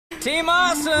Team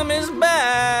Awesome is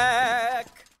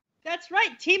back! That's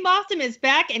right, Team Awesome is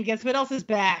back, and guess what else is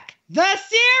back? The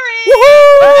series!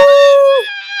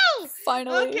 Woohoo!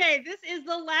 Finally. Okay, this is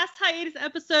the last hiatus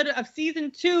episode of Season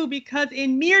 2 because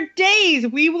in mere days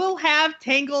we will have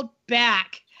Tangled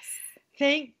back.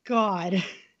 Thank God.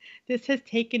 This has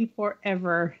taken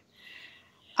forever.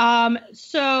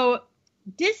 So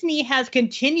Disney has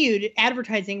continued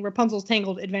advertising Rapunzel's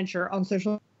Tangled adventure on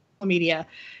social media.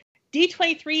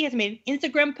 D23 has made an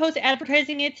Instagram post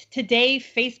advertising it. Today,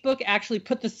 Facebook actually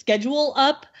put the schedule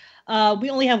up. We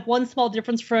only have one small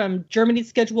difference from Germany's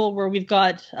schedule where we've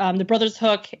got the Brothers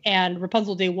Hook and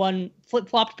Rapunzel Day 1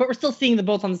 flip-flopped, but we're still seeing them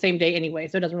both on the same day anyway,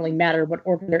 so it doesn't really matter what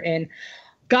order they're in.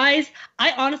 Guys,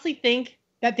 I honestly think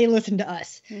that they listen to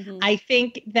us. Mm-hmm. I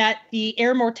think that the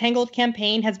Air More Tangled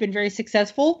campaign has been very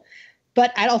successful,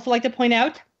 but I'd also like to point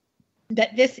out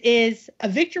that this is a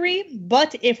victory,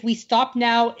 but if we stop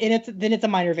now, then it's a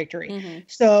minor victory. Mm-hmm.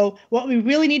 So what we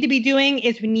really need to be doing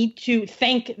is we need to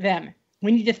thank them.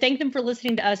 We need to thank them for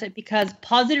listening to us because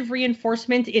positive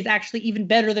reinforcement is actually even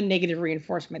better than negative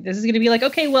reinforcement. This is going to be like,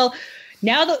 okay, well,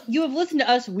 now that you have listened to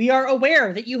us, we are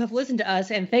aware that you have listened to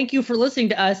us, and thank you for listening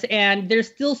to us, and there's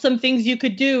still some things you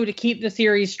could do to keep the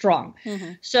series strong.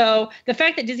 Mm-hmm. So the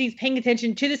fact that Disney's paying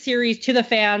attention to the series, to the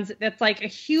fans, that's like a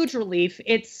huge relief.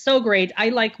 It's so great.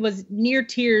 I was near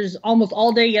tears almost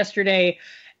all day yesterday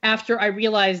after I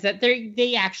realized that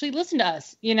they actually listen to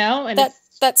us, and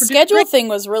that schedule thing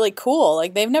was really cool.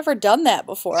 Like, they've never done that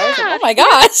before. Yeah, I was like, oh my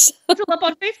gosh. It's up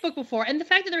on Facebook before. And the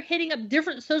fact that they're hitting up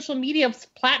different social media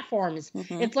platforms,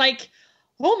 It's like,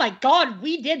 oh my God,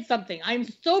 we did something. I'm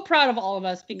so proud of all of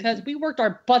us because we worked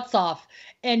our butts off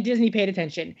and Disney paid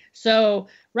attention. So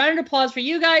round of applause for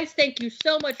you guys. Thank you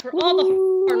so much for all the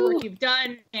hard work you've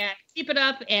done, and keep it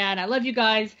up. And I love you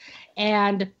guys.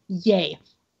 And yay.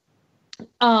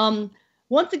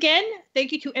 Once again,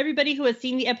 thank you to everybody who has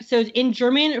seen the episodes in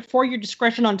German for your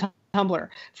discretion on Tumblr.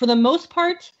 For the most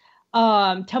part,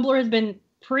 Tumblr has been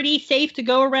pretty safe to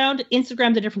go around.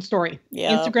 Instagram's a different story.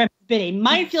 Yeah. Instagram has been a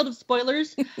minefield of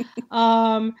spoilers.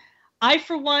 I,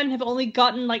 for one, have only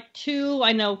gotten like 2.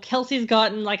 I know Kelsey's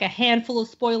gotten like a handful of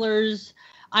spoilers.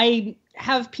 I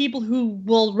have people who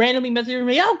will randomly message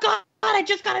me, oh God, I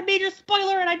just got a major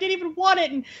spoiler and I didn't even want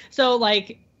it. And so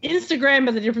Instagram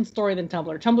is a different story than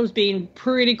Tumblr. Tumblr's being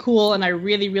pretty cool, and I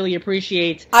really, really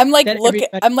appreciate. I'm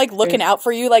looking out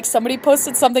for you. Like, somebody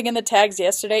posted something in the tags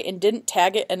yesterday and didn't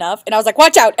tag it enough, and I was like,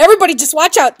 "Watch out, everybody! Just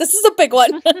watch out! This is a big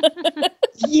one."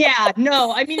 Yeah,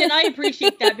 no, and I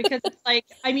appreciate that because it's like,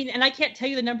 and I can't tell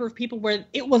you the number of people where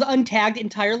it was untagged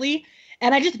entirely.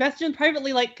 And I just messaged them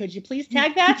privately, like, could you please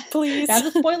tag that? Please. That's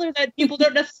a spoiler that people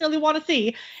don't necessarily want to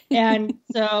see. And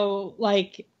so,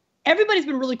 everybody's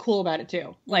been really cool about it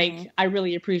too. I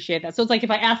really appreciate that. So it's like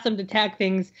if I ask them to tag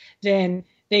things, then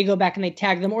they go back and they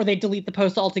tag them, or they delete the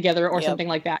post altogether, or something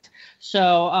like that.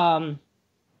 So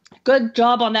good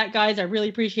job on that, guys. I really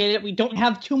appreciate it. We don't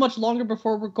have too much longer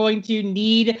before we're going to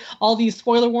need all these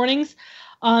spoiler warnings.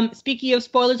 Speaking of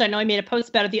spoilers, I know I made a post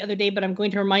about it the other day, but I'm going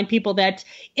to remind people that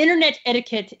internet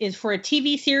etiquette is for a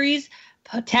TV series.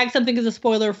 Tag something as a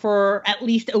spoiler for at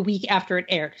least a week after it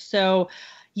aired. So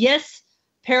yes,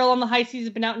 Peril on the High Seas has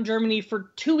been out in Germany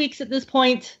for 2 weeks at this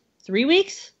point. 3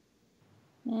 weeks?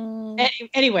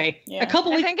 Anyway, a couple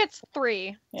weeks. I think it's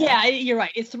 3. Yeah, you're right.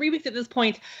 It's 3 weeks at this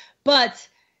point. But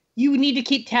you need to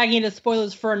keep tagging the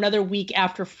spoilers for another week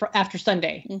after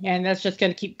Sunday. Mm-hmm. And that's just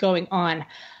going to keep going on.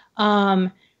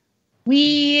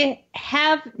 We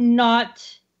have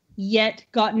not yet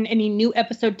gotten any new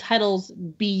episode titles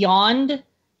beyond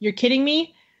You're Kidding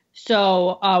Me.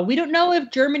 So we don't know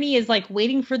if Germany is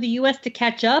waiting for the U.S. to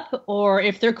catch up, or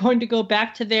if they're going to go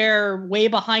back to their way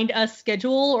behind us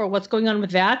schedule, or what's going on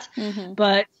with that. Mm-hmm.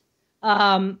 But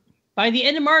by the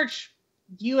end of March,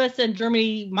 U.S. and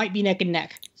Germany might be neck and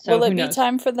neck. So will it be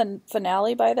time for the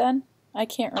finale by then? I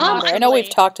can't remember. I know we've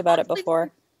talked about it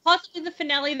before. Possibly the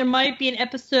finale. There might be an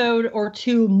episode or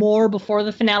 2 more before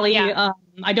the finale. Yeah.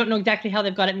 I don't know exactly how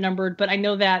they've got it numbered, but I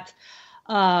know that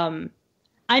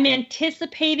I'm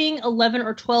anticipating 11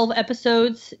 or 12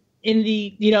 episodes in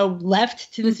the,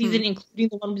 left to the season, including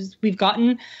the ones we've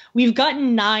gotten. We've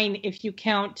gotten 9 if you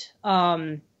count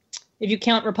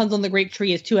Rapunzel and the Great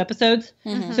Tree as 2 episodes.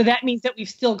 Mm-hmm. So that means that we've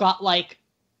still got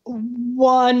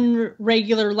 1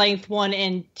 regular length one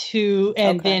and 2,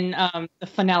 and then the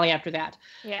finale after that.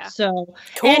 Yeah. So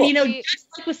cool. And just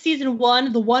like with season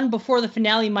 1, the one before the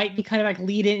finale might be kind of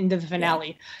lead into the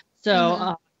finale.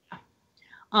 So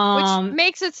which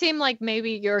makes it seem like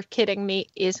maybe You're Kidding Me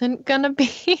isn't gonna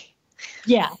be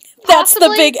Yeah. That's the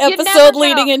Possibly, big you never episode know.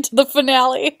 leading into the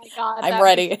finale. Oh my God, I'm that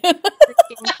ready. would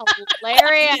be freaking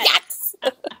hilarious. Yes.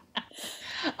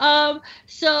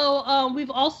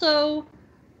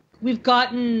 We've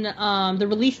gotten the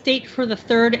release date for the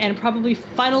third and probably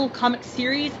final comic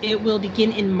series. It will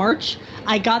begin in March.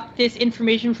 I got this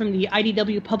information from the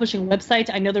IDW publishing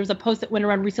website. I know there was a post that went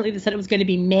around recently that said it was going to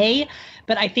be May,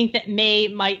 but I think that May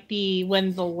might be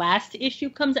when the last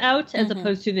issue comes out as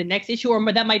opposed to the next issue,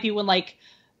 or that might be when like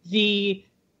the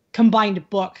combined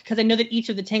book, because I know that each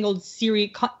of the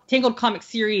Tangled comic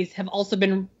series have also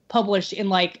been published in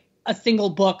like a single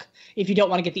book if you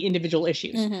don't want to get the individual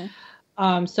issues.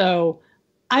 So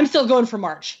I'm still going for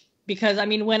March, because I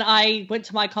mean, when I went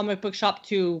to my comic book shop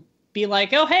to be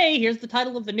like, oh, hey, here's the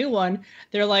title of the new one,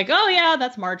 they're like, oh yeah,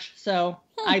 that's March. So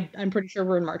I'm pretty sure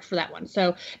we're in March for that one.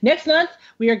 So next month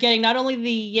we are getting not only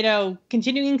the,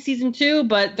 continuing season 2,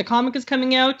 but the comic is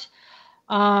coming out.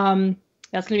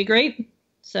 That's going to be great.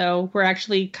 So we're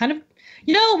actually kind of,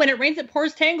 when it rains, it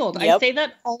pours Tangled. Yep. I say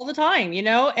that all the time.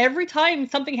 Every time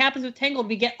something happens with Tangled,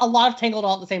 we get a lot of Tangled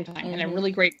all at the same time. And I'm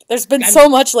really great. There's been so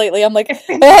much lately. I'm like,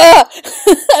 I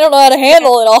don't know how to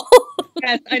handle it all.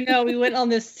 Yes, I know. We went on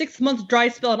this 6-month dry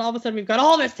spell, and all of a sudden we've got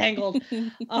all this Tangled.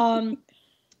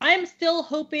 I'm still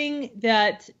hoping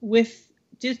that with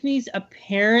Disney's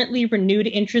apparently renewed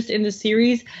interest in the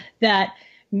series, that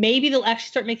maybe they'll actually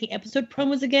start making episode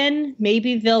promos again.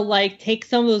 Maybe they'll take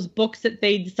some of those books that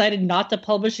they decided not to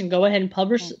publish and go ahead and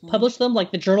publish them,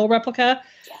 like the journal replica.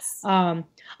 Yes. I'm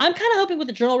kind of hoping with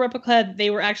the journal replica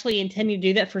they were actually intending to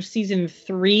do that for season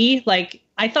 3. Like,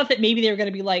 I thought that maybe they were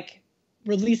going to be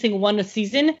releasing one a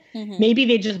season. Maybe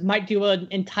they just might do an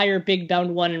entire big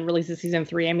bound one and release a season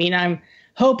 3. I mean, I'm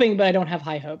hoping, but I don't have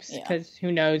high hopes because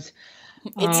who knows.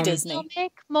 It's Disney. We'll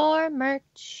make more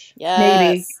merch. Yes.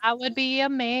 Maybe. That would be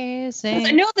amazing.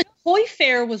 I know the Toy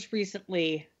Fair was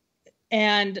recently,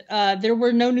 and there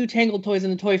were no new Tangled toys in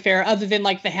the Toy Fair other than the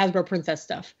Hasbro Princess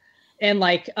stuff and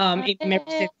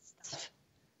stuff.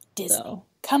 Disney. So,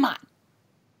 come on.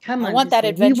 I I want that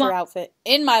adventure outfit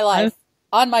in my life,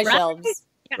 on my shelves.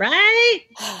 Right?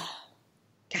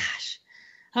 Gosh.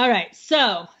 All right.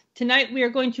 So tonight we are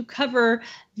going to cover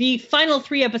the final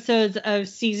 3 episodes of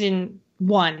season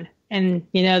 1. And,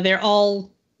 they're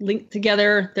all linked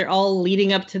together. They're all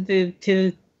leading up to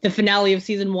the finale of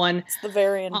season 1. It's the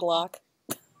Varian block.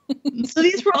 So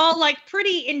these were all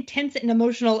pretty intense and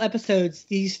emotional episodes,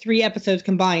 these 3 episodes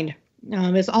combined.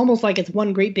 It's almost like it's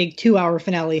one great big 2-hour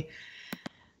finale.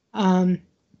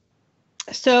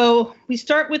 So we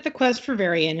start with the quest for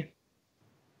Varian.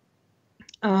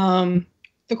 The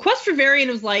quest for Varian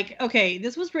was okay,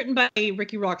 this was written by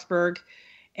Ricky Roxburgh,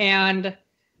 and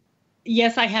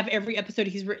yes, I have every episode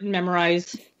he's written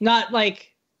memorized. Not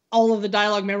all of the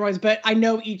dialogue memorized, but I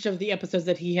know each of the episodes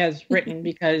that he has written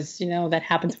because, that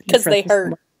happens. Because they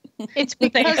hurt. It's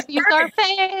because he's our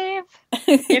fave.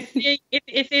 If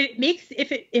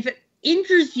it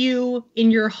injures you in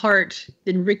your heart,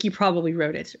 then Ricky probably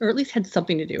wrote it, or at least had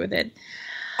something to do with it.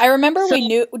 I remember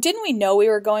didn't we know we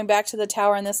were going back to the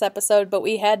tower in this episode, but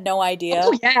we had no idea.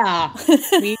 Oh, yeah.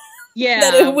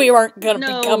 That we weren't going to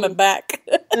be coming back.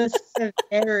 The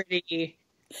severity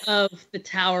of the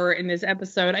tower in this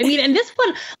episode. I mean, and this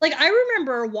one, I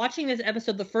remember watching this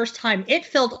episode the first time, it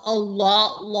felt a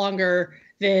lot longer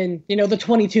than, the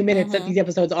 22 minutes that these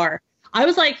episodes are. I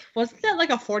was like, wasn't that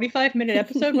a 45-minute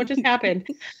episode? What just happened?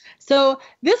 So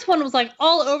this one was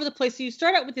all over the place. So you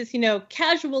start out with this,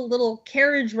 casual little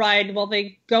carriage ride while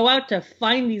they go out to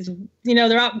find these,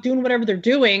 they're out doing whatever they're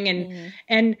doing.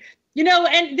 And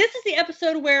this is the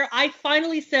episode where I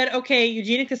finally said, okay,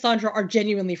 Eugene and Cassandra are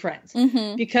genuinely friends.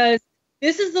 Because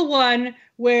this is the one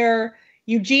where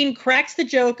Eugene cracks the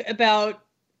joke about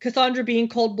Cassandra being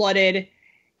cold-blooded,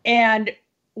 and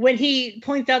when he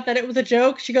points out that it was a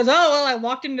joke, she goes, oh, well, I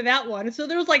walked into that one. So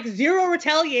there was 0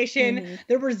 retaliation.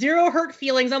 There were 0 hurt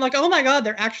feelings. I'm like, oh my God,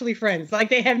 they're actually friends.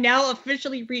 They have now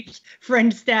officially reached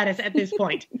friend status at this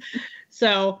point.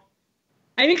 So,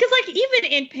 I mean, because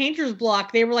even in Painter's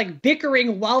Block, they were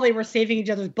bickering while they were saving each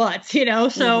other's butts,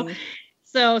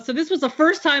 So this was the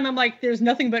first time I'm there's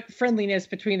nothing but friendliness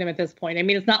between them at this point. I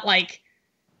mean, it's not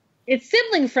it's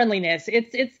sibling friendliness.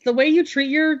 It's the way you treat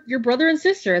your brother and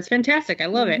sister. It's fantastic. I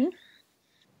love it.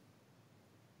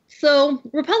 So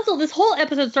Rapunzel, this whole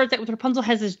episode starts out with Rapunzel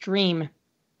has this dream.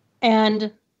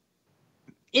 And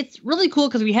it's really cool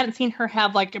because we hadn't seen her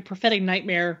have a prophetic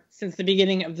nightmare since the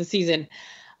beginning of the season.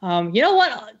 You know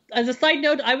what? As a side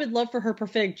note, I would love for her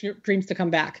prophetic dreams to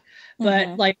come back.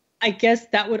 But I guess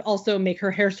that would also make her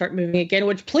hair start moving again,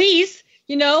 which please,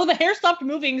 the hair stopped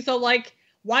moving. So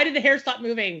why did the hair stop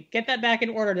moving? Get that back in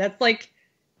order. That's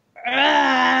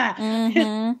ah.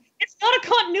 Mhm. It's not a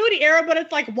continuity error, but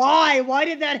it's like, why? Why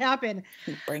did that happen?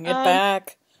 Bring it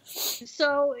back.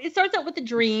 So it starts out with a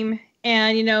dream,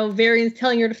 and Varian's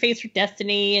telling her to face her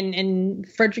destiny, and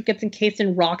Frederick gets encased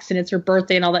in rocks, and it's her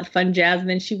birthday and all that fun jazz. And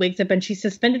then she wakes up and she's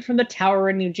suspended from the tower,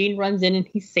 and Eugene runs in and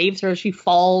he saves her. She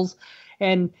falls,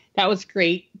 and that was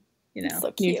great.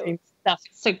 So cute. Stuff.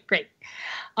 So great.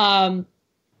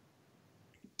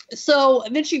 So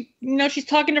then she's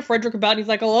talking to Frederick about it. He's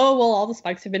like, oh, well, all the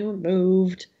spikes have been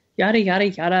removed. Yada, yada,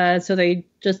 yada. So they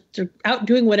just are out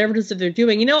doing whatever it is that they're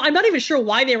doing. I'm not even sure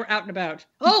why they were out and about.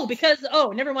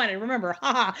 Never mind. I remember.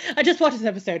 Haha. I just watched this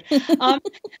episode.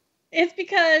 It's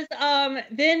because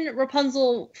then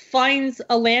Rapunzel finds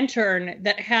a lantern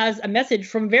that has a message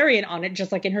from Varian on it,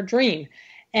 just like in her dream.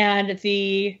 And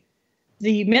the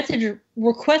message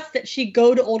requests that she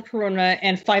go to Old Corona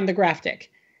and find the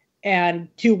Graftic and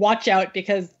to watch out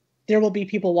because there will be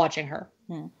people watching her.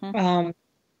 Mm-hmm.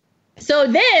 So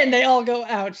then they all go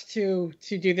out to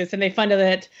do this, and they find out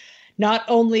that not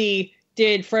only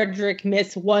did Frederick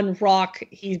miss one rock,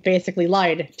 he basically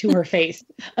lied to her face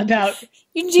about.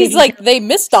 She's like, they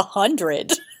missed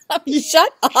 100.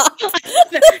 Shut up.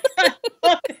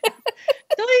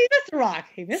 So he missed a rock.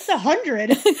 He missed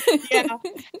 100. Yeah.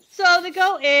 So they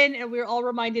go in, and we're all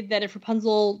reminded that if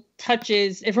Rapunzel's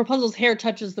hair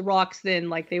touches the rocks, then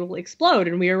they will explode.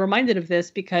 And we are reminded of this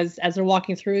because as they're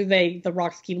walking through, the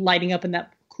rocks keep lighting up in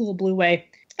that cool blue way.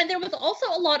 And there was also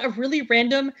a lot of really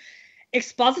random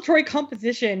expository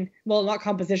composition. Well, not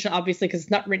composition, obviously, because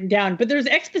it's not written down, but there's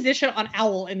exposition on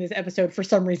Owl in this episode for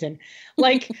some reason.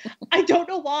 I don't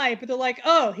know why, but they're like,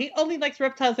 oh, he only likes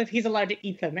reptiles if he's allowed to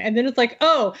eat them. And then it's like,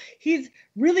 oh, he's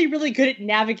really, really good at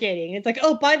navigating. It's like,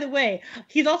 oh, by the way,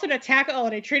 he's also an attack owl,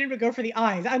 and I trained him to go for the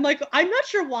eyes. I'm like, I'm not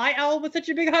sure why Owl was such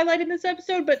a big highlight in this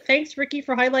episode, but thanks, Ricky,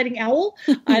 for highlighting Owl.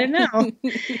 I don't know.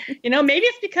 Maybe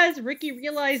it's because Ricky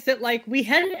realized that, we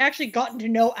hadn't actually gotten to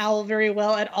know Owl very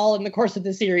well at all in the course of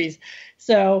the series.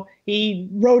 So he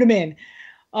wrote him in.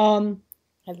 I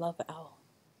love Owl.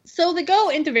 So they go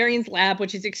into Varian's lab,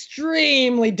 which is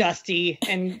extremely dusty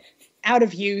and out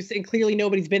of use, and clearly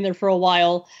nobody's been there for a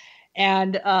while.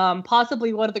 And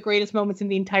possibly one of the greatest moments in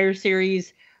the entire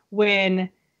series when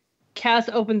Cass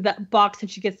opens that box and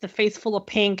she gets the face full of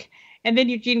pink, and then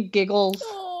Eugene giggles.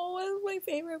 Oh, that's my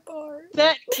favorite part.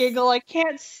 That giggle, I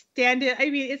can't stand it. I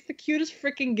mean, it's the cutest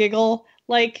freaking giggle.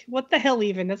 What the hell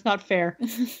even? That's not fair.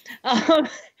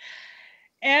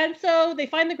 And so they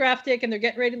find the Graftic and they're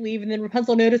getting ready to leave, and then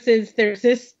Rapunzel notices there's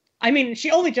this, she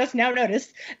only just now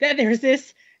noticed that there's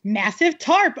this massive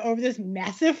tarp over this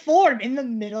massive form in the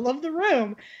middle of the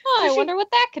room. Oh, I wonder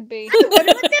what that could be. I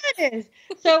wonder what that is.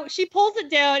 So she pulls it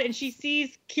down and she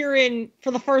sees Kieran for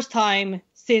the first time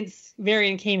since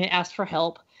Varian came and asked for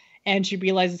help, and she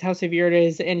realizes how severe it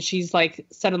is, and she's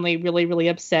suddenly really, really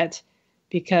upset.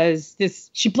 Because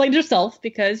she blamed herself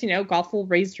because, Gothel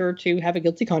raised her to have a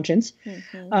guilty conscience.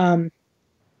 Mm-hmm.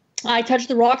 I touched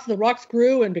the rocks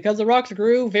grew, and because the rocks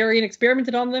grew, Varian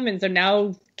experimented on them, and so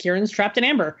now Kieran's trapped in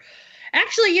amber.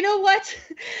 Actually, you know what?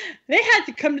 They had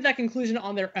to come to that conclusion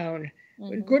on their own.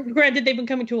 Mm-hmm. Granted, they've been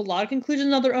coming to a lot of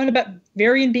conclusions on their own about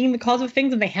Varian being the cause of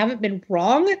things, and they haven't been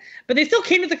wrong, but they still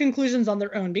came to the conclusions on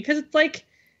their own, because it's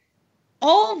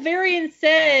all Varian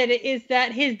said is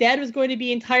that his dad was going to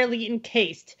be entirely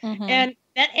encased. Mm-hmm. And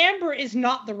that amber is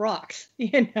not the rocks,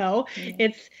 Yeah.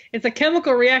 It's a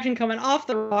chemical reaction coming off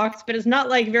the rocks, but it's not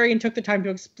like Varian took the time to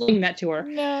explain that to her.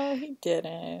 No, he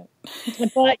didn't.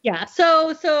 But yeah,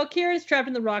 so Kira's trapped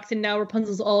in the rocks, and now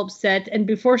Rapunzel's all upset, and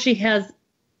before she has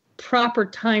proper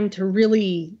time to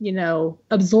really,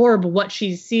 absorb what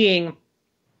she's seeing,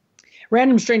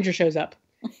 random stranger shows up.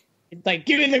 It's like,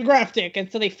 give me the Graftic. And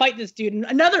so they fight this dude. And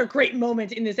another great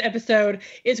moment in this episode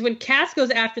is when Cass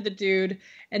goes after the dude,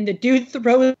 and the dude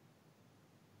throws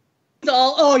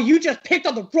you just picked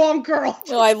on the wrong girl.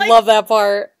 Oh, I love that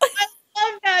part. I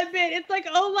love that bit. It's like,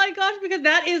 oh my gosh, because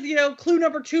that is, clue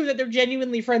number 2 that they're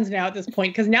genuinely friends now at this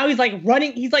point. Because now he's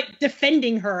running, he's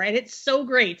defending her, and it's so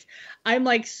great. I'm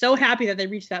so happy that they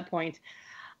reached that point.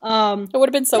 It would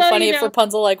have been so funny if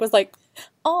Rapunzel was like,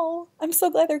 oh, I'm so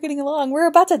glad they're getting along. We're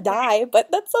about to die,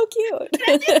 but that's so cute.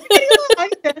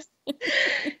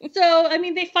 So,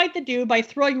 they fight the dude by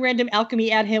throwing random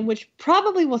alchemy at him, which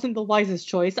probably wasn't the wisest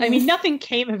choice. Nothing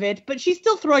came of it, but she's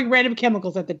still throwing random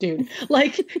chemicals at the dude.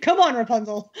 Come on,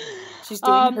 Rapunzel. She's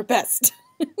doing her best.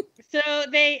 So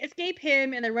they escape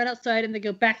him, and they run outside, and they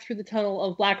go back through the tunnel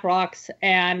of black rocks,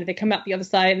 and they come out the other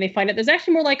side, and they find out there's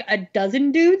actually more like a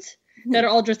dozen dudes that are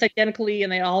all dressed identically,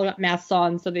 and they all got masks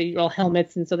on, so they all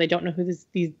helmets, and so they don't know who these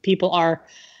people are.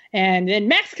 And then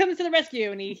Max comes to the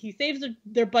rescue, and he saves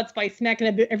their butts by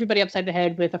smacking everybody upside the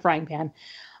head with a frying pan.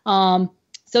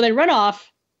 So they run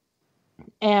off,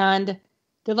 and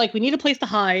they're like, we need a place to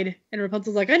hide. And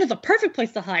Rapunzel's like, I know the perfect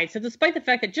place to hide. So despite the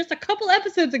fact that just a couple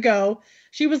episodes ago,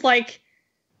 she was like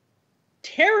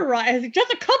terrorized,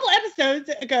 just a couple episodes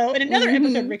ago, in another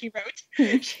episode Ricky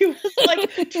wrote, she was like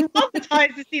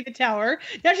traumatized to see the tower.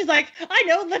 Now she's like, I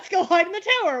know, let's go hide in the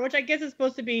tower, which I guess is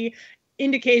supposed to be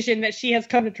indication that she has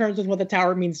come to terms with what the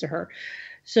tower means to her.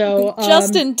 So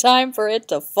just in time for it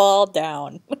to fall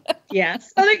down.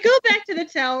 Yes. So they go back to the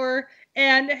tower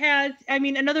and has, I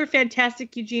mean, another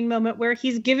fantastic Eugene moment where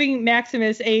he's giving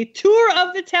Maximus a tour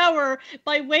of the tower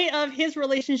by way of his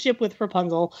relationship with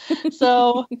Rapunzel.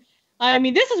 So, I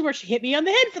mean, this is where she hit me on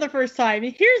the head for the first time.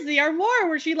 And here's the armoire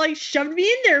where she, like, shoved me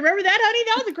in there. Remember that, honey?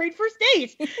 That was a great first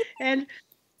date. And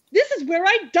this is where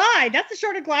I died. That's the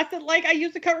shard of glass that, like, I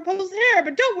used to cut Rapunzel's hair.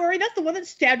 But don't worry, that's the one that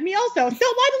stabbed me also. Still alive,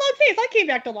 alone face. I came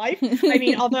back to life. I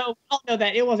mean, although I'll know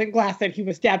that it wasn't glass that he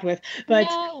was stabbed with. But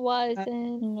no, it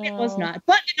wasn't. No. It was not.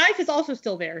 But the knife is also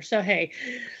still there. So, hey.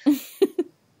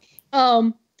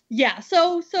 Yeah.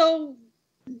 So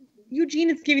Eugene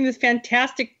is giving this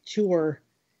fantastic tour.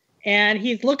 And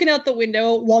he's looking out the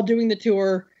window while doing the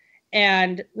tour.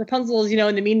 And Rapunzel is,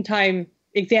 in the meantime,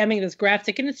 examining this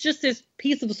graphic, and it's just this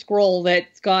piece of a scroll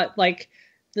that's got like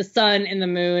the sun and the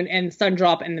moon and the sun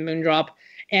drop and the moon drop,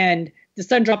 and the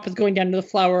sun drop is going down to the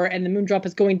flower and the moon drop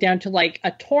is going down to like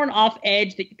a torn off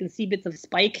edge that you can see bits of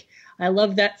spike. I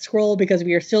love that scroll because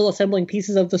we are still assembling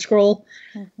pieces of the scroll.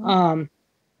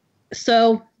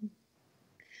 So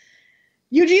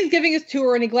Eugene's giving his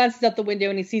tour, and he glances out the window,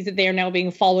 and he sees that they are now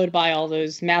being followed by all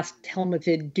those masked,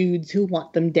 helmeted dudes who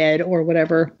want them dead or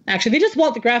whatever. Actually, they just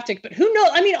want the graphic, but who knows?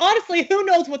 I mean, honestly, who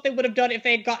knows what they would have done if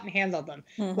they had gotten hands on them?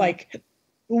 Like,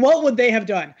 what would they have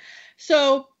done?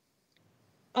 So,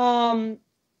 also,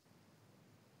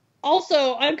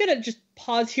 I'm going to just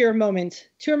pause here a moment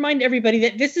to remind everybody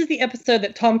that this is the episode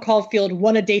that Tom Caulfield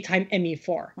won a Daytime Emmy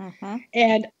for.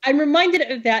 And I'm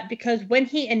reminded of that because when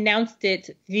he announced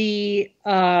it, the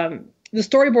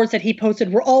storyboards that he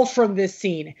posted were all from this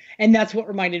scene. And that's what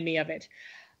reminded me of it.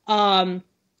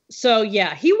 So,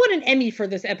 yeah, he won an Emmy for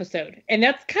this episode. And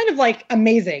that's kind of, like,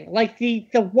 amazing. Like, the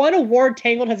one award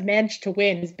Tangled has managed to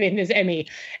win has been his Emmy.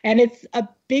 And it's a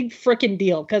big frickin'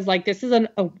 deal. Because, like, this is an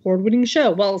award-winning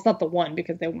show. Well, it's not the one,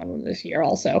 because they won one this year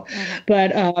also.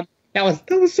 But that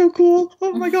was so cool.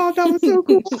 Oh, my God, that was so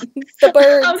cool. The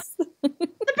birds.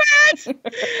 The birds!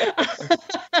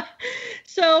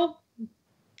 So...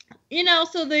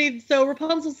 so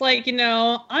Rapunzel's like,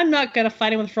 I'm not going to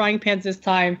fight him with frying pans this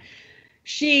time.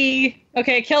 Kelsey, take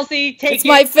it. It's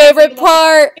my favorite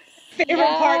part. Favorite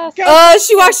part. Go. Oh,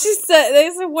 they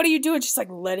said, what are you doing? She's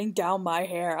like, letting down my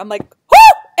hair. I'm like, whoo!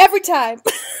 Every time.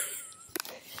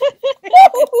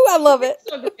 I love it.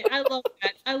 So great. I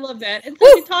love that. And so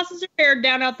she tosses her hair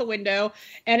down out the window,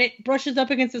 and it brushes up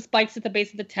against the spikes at the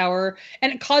base of the tower,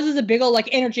 and it causes a big old, like,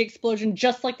 energy explosion,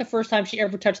 just like the first time she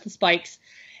ever touched the spikes.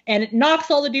 And it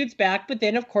knocks all the dudes back, but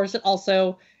then, of course, it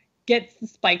also gets the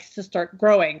spikes to start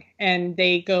growing, and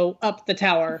they go up the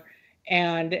tower,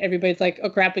 and everybody's like, oh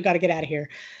crap, we got to get out of here.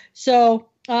 So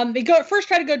they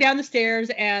try to go down the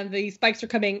stairs, and the spikes are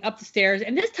coming up the stairs.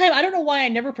 And this time, I don't know why I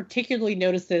never particularly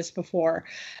noticed this before,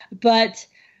 but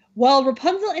while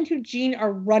Rapunzel and Eugene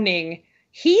are running,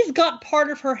 he's got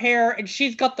part of her hair and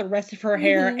she's got the rest of her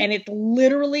hair, and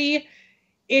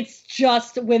it's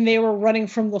just when they were running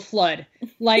from the flood.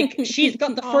 Like, she's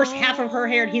got the first half of her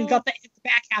hair, and he's got the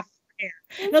back half of her hair.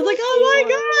 And I was like, oh my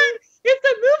God, it's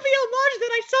a movie homage that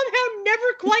I somehow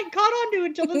never quite caught on to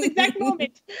until this exact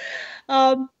moment.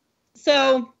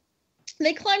 So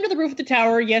they climb to the roof of the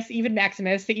tower. Yes, even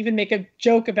Maximus. They even make a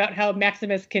joke about how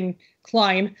Maximus can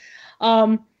climb.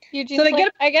 Eugene's so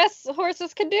like, I guess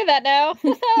horses can do that now.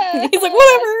 He's like,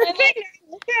 whatever. Okay.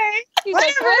 He's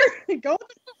whatever. Like, go with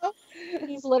the flow.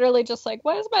 He's literally just like,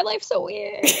 why is my life so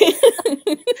weird? So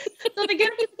they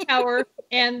get up to the tower,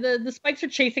 and the spikes are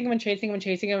chasing him and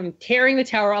tearing the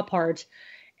tower apart.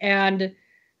 And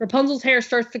Rapunzel's hair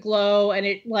starts to glow, and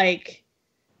it, like,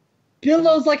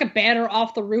 billows like a banner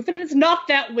off the roof. And it's not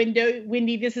that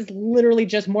windy. This is literally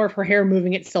just more of her hair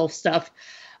moving itself stuff.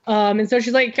 And so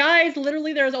she's like, guys,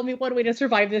 literally there's only one way to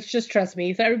survive this. Just trust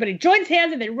me. So everybody joins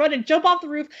hands, and they run and jump off the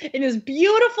roof in this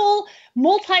beautiful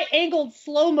multi-angled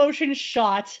slow motion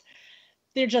shot.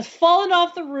 They're just falling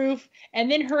off the roof,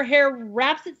 and then her hair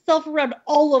wraps itself around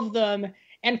all of them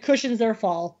and cushions their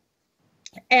fall.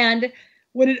 And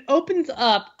when it opens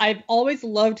up, I've always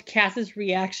loved Cass's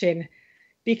reaction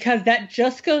because that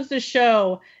just goes to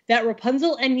show that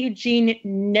Rapunzel and Eugene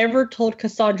never told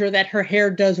Cassandra that her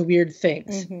hair does weird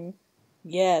things. Mm-hmm.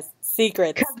 Yes,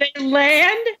 secrets. Because they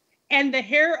land and the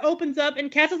hair opens up and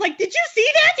Cass is like, did you see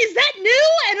that? Is that new?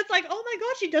 And it's like, oh my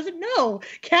gosh, she doesn't know.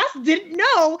 Cass didn't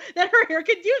know that her hair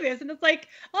could do this. And it's like,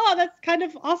 oh, that's kind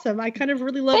of awesome. I kind of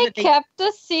really love that they kept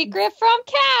a secret from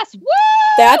Cass. Woo!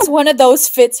 That's one of those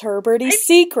Fitzherberty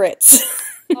secrets.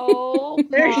 Oh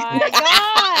my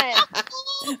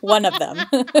god. One of them.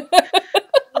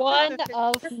 One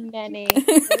of many.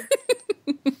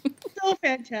 So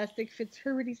fantastic.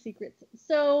 Fitzherberty secrets.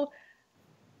 So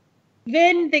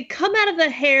then they come out of the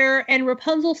hair and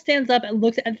Rapunzel stands up and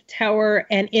looks at the tower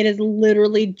and it is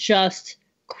literally just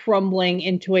crumbling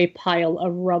into a pile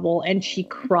of rubble, and she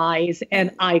cries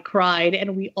and I cried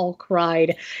and we all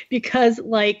cried because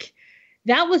like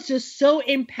that was just so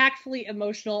impactfully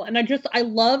emotional. And I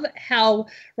love how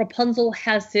Rapunzel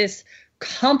has this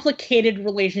complicated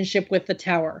relationship with the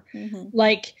tower. Mm-hmm.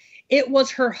 Like it was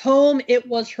her home, it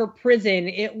was her prison,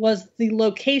 it was the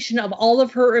location of all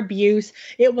of her abuse,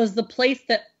 it was the place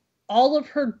that all of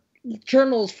her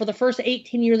journals for the first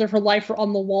 18 years of her life were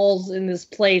on the walls in this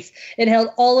place. It held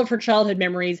all of her childhood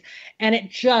memories, and it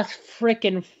just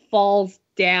frickin' falls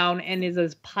down and is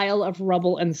a pile of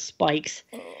rubble and spikes.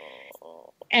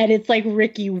 And it's like,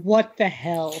 Ricky, what the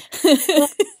hell?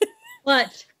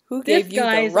 But who gave this, you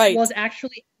guys, the right? Was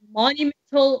actually a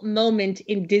monumental moment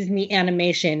in Disney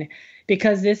animation,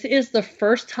 because this is the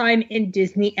first time in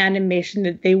Disney animation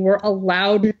that they were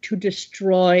allowed to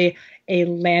destroy a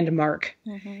landmark.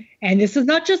 Mm-hmm. And this is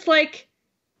not just like,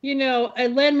 you know, a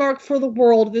landmark for the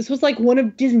world. This was like one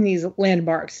of Disney's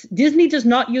landmarks. Disney does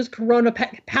not use Corona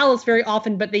Palace very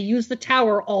often, but they use the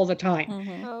tower all the time.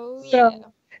 Mm-hmm. Oh, so yeah.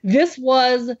 This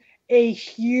was a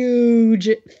huge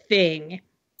thing.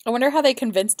 I wonder how they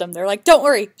convinced him. They're like, don't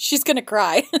worry, she's going to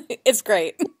cry. It's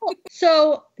great.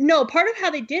 So, no, part of how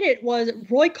they did it was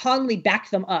Roy Conley backed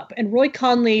them up. And Roy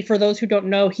Conley, for those who don't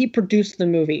know, he produced the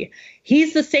movie.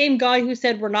 He's the same guy who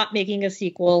said we're not making a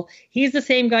sequel. He's the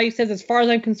same guy who says, as far as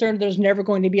I'm concerned, there's never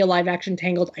going to be a live-action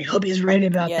Tangled. I hope he's right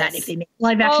about that. If they make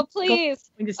live-action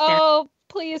Oh,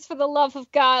 please, for the love of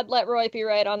God, let Roy be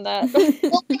right on that.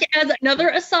 Well, like, as another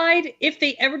aside, if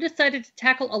they ever decided to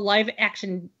tackle a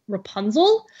live-action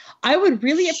Rapunzel, I would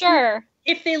really appreciate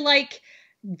if they, like,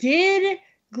 did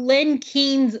Glen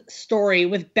Keane's story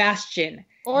with Bastion.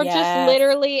 Or just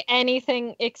literally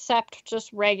anything except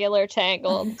just regular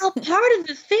Tangled. Well, part of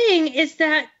the thing is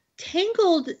that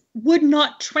Tangled would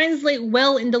not translate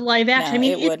well into live action. No,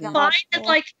 I mean,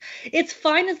 it's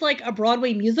fine as like a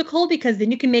Broadway musical, because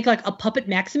then you can make like a puppet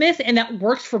Maximus and that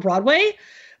works for Broadway.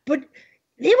 But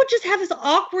they would just have this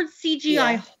awkward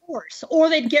CGI horse, or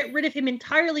they'd get rid of him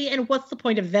entirely. And what's the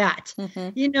point of that? Mm-hmm.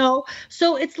 You know?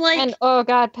 So it's like, and oh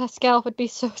god, Pascal would be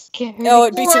so scary. Oh,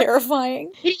 it'd be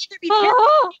terrifying. He'd either be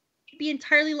terrifying, he'd be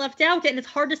entirely left out, and it's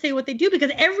hard to say what they do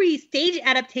because every stage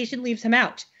adaptation leaves him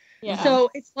out. Yeah. So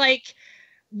it's like,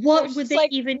 what would they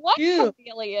even do?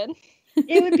 Chameleon?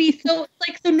 It would be so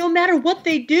no matter what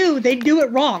they do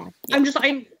it wrong. Yeah.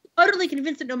 I'm utterly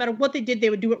convinced that no matter what they did, they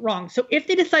would do it wrong. So if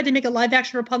they decide to make a live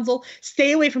action Rapunzel,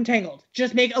 stay away from Tangled.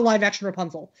 Just make a live action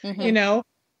Rapunzel. Mm-hmm. You know?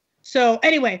 So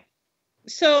anyway,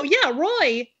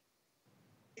 Roy,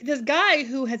 this guy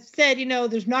who has said, you know,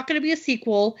 there's not going to be a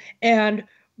sequel and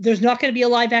there's not going to be a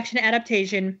live action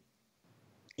adaptation.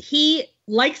 He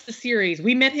likes the series.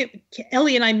 We met him,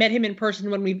 Ellie and I met him in person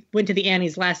when we went to the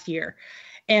Annies last year.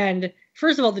 And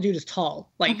first of all, the dude is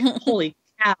tall. Like, holy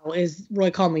cow, is Roy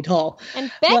Conley tall.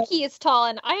 And Becky is tall,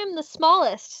 and I am the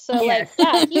smallest. So,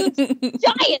 huge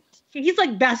giant. He's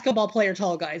like basketball player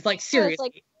tall, guys. Like,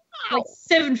 seriously. Like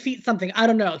 7 feet something. I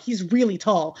don't know. He's really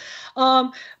tall.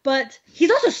 But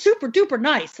he's also super duper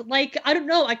nice. Like, I don't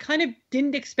know. I kind of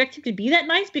didn't expect him to be that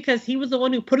nice because he was the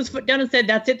one who put his foot down and said,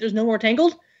 that's it. There's no more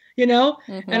Tangled. You know?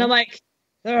 Mm-hmm. And I'm like,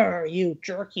 oh, you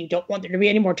jerk. You don't want there to be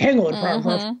any more Tangled.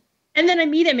 Mm-hmm. And then I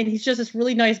meet him and he's just this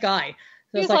really nice guy.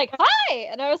 So he's like, hi.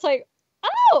 And I was like,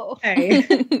 oh. Okay.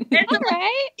 All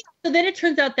right. So then it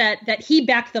turns out that he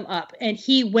backed them up and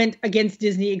he went against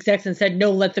Disney execs and said,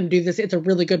 no, let them do this. It's a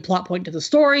really good plot point to the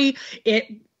story.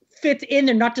 It fits in.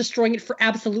 They're not destroying it for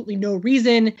absolutely no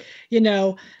reason, you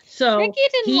know. So Ricky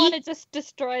didn't want to just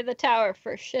destroy the tower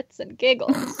for shits and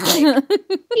giggles. Like,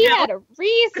 he had a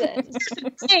reason.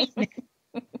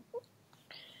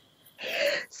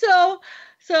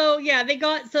 So yeah, they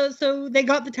got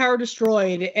the tower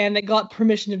destroyed, and they got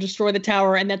permission to destroy the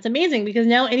tower, and that's amazing because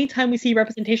now anytime we see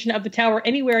representation of the tower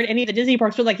anywhere at any of the Disney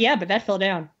parks, we're like, yeah, but that fell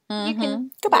down. Mm-hmm.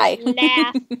 Goodbye.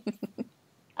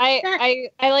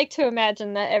 I like to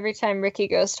imagine that every time Ricky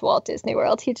goes to Walt Disney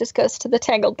World, he just goes to the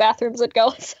Tangled bathrooms and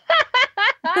goes,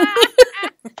 oh,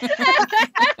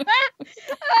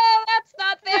 that's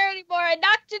not there anymore. I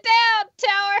knocked you down,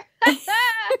 tower.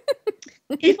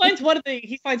 He finds one of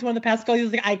the Pascal.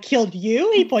 He's like, I killed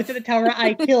you. He points at the tower.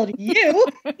 I killed you.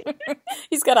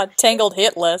 He's got a Tangled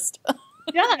hit list.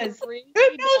 He does. Who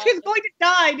knows who's going to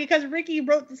die because Ricky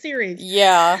wrote the series?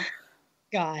 Yeah.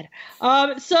 God.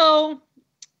 So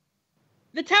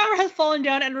the tower has fallen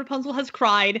down and Rapunzel has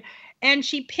cried, and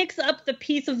she picks up the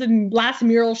piece of the last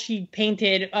mural she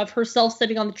painted of herself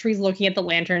sitting on the trees looking at the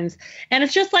lanterns. And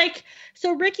it's just like,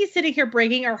 so Ricky's sitting here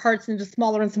breaking our hearts into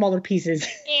smaller and smaller pieces.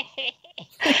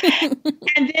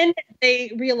 And then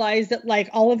they realize that like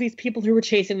all of these people who were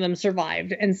chasing them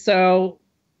survived. And so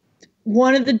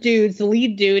one of the dudes, the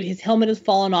lead dude, his helmet has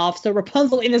fallen off. So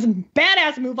Rapunzel, in this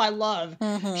badass move I love,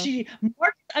 she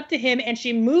marches up to him and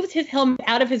she moves his helmet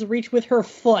out of his reach with her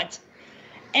foot.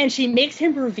 And she makes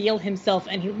him reveal himself.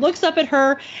 And he looks up at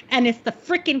her, and it's the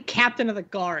freaking captain of the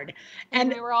guard. And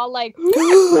they were all like,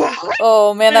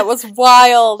 oh man, that was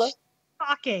wild.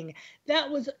 Shocking.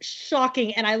 That was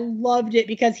shocking. And I loved it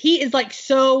because he is like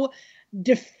so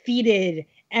defeated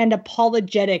and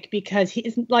apologetic because he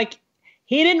is like,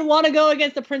 he didn't want to go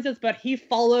against the princess, but he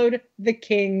followed the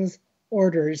king's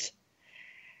orders.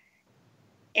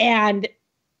 And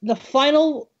the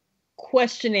final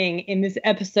questioning in this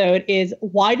episode is,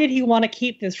 why did he want to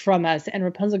keep this from us? And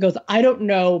Rapunzel goes, I don't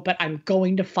know, but I'm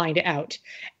going to find out.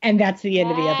 And that's the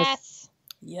end of the episode.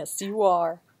 Yes, you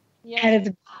are. Yes. And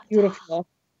it's beautiful.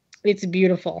 It's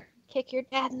beautiful. Kick your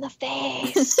dad in the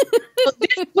face. So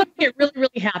this would get really,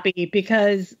 really happy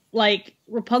because, like,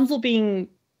 Rapunzel being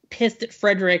pissed at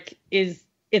Frederick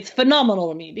it's phenomenal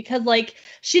to me because, like,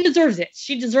 she deserves it.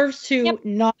 She deserves to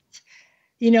not,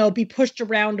 be pushed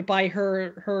around by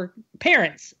her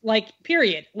parents, like,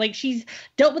 period. Like, she's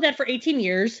dealt with that for 18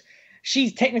 years.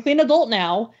 She's technically an adult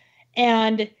now.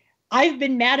 And I've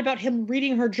been mad about him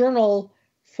reading her journal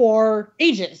for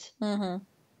ages. Mm-hmm.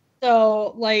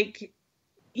 So, like,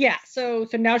 yeah. So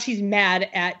now she's mad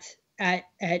at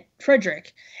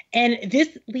Frederick. And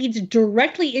this leads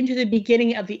directly into the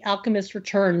beginning of The Alchemist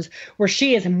Returns, where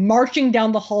she is marching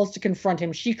down the halls to confront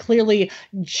him. She clearly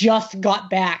just got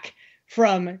back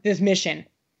from this mission.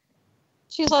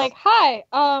 She's like, hi,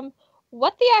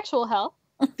 what the actual hell?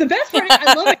 The best part is,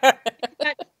 I love it,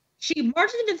 that she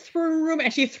marches into the throne room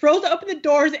and she throws open the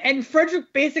doors and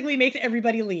Frederick basically makes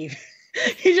everybody leave.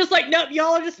 He's just like, nope,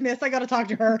 y'all are dismissed. I gotta talk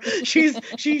to her. She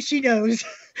knows.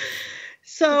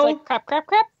 So like,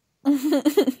 crap.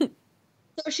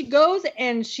 So she goes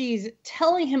and she's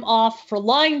telling him off for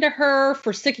lying to her,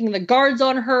 for sicking the guards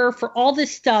on her, for all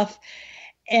this stuff.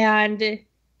 And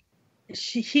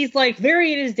he's like,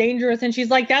 Varian is dangerous. And she's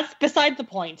like, that's beside the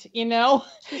point,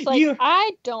 She's like,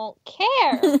 I don't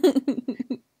care.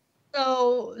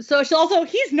 So she's also,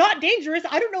 he's not dangerous.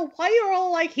 I don't know why you're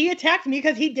all like, he attacked me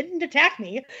because he didn't attack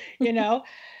me,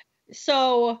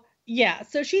 So yeah,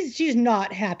 so she's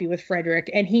not happy with Frederick,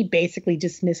 and he basically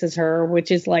dismisses her,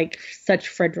 which is like such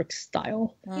Frederick's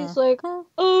style. He's like,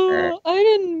 oh, I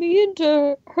didn't mean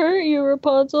to hurt you,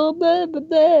 Rapunzel. Blah, blah,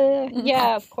 blah.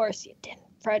 Yeah, of course you didn't,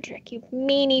 Frederick. You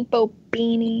meanie Bo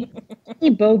Beanie.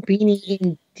 Bo Beanie,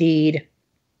 indeed.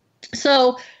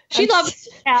 So she loves.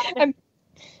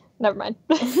 Never mind.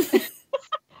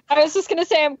 I was just going to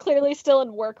say I'm clearly still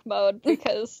in work mode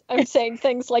because I'm saying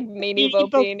things like meanie Bo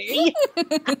Beanie.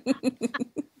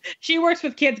 She works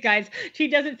with kids, guys. She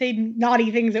doesn't say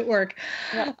naughty things at work.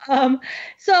 Yeah.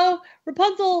 So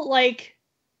Rapunzel, like,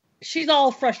 she's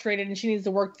all frustrated and she needs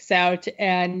to work this out,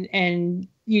 and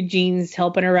Eugene's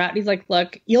helping her out. He's like,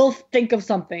 look, you'll think of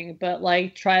something, but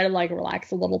like try to like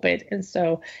relax a little bit. And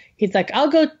so he's like, I'll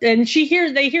go. And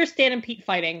they hear Stan and Pete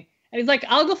fighting. And he's like,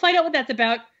 I'll go find out what that's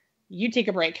about. You take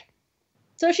a break.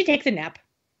 So she takes a nap.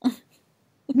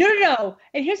 No.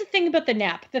 And here's the thing about the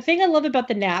nap. The thing I love about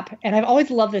the nap, and I've always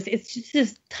loved this, it's just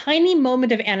this tiny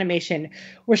moment of animation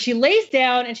where she lays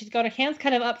down and she's got her hands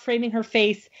kind of up framing her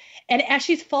face. And as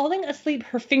she's falling asleep,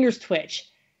 her fingers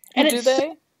twitch. And do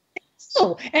they?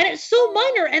 And it's so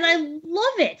minor, and I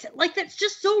love it. Like, that's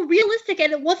just so realistic,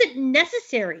 and it wasn't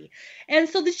necessary. And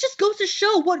so this just goes to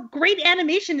show what great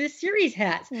animation this series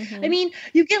has. Mm-hmm. I mean,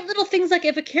 you get little things like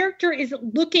if a character is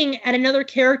looking at another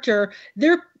character,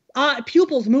 their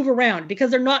pupils move around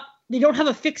because they don't have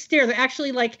a fixed stare. They're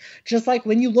actually like, just like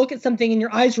when you look at something and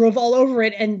your eyes rove all over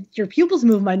it and your pupils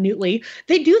move minutely,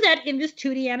 they do that in this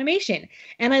 2D animation.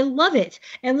 And I love it.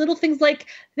 And little things like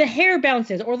the hair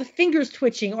bounces or the fingers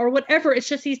twitching or whatever. It's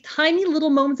just these tiny little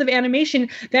moments of animation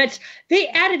that they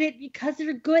added it because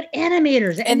they're good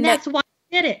animators. And that's why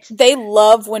did it. They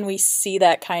love when we see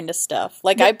that kind of stuff.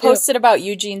 Like, They I do. posted about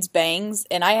Eugene's bangs,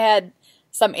 and I had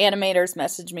some animators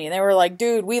message me, and they were like,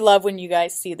 dude, we love when you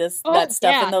guys see that stuff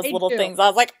yeah, and those they little do. things. I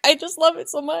was like, I just love it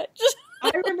so much.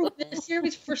 I remember when the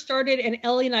series first started, and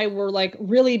Ellie and I were like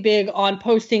really big on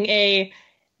posting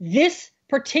this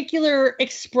particular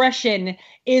expression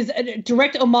is a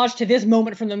direct homage to this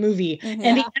moment from the movie. Mhm.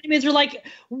 And the animators are like,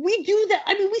 we do that.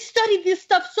 I mean, we studied this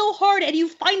stuff so hard, and you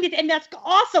find it, and that's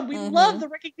awesome. We love the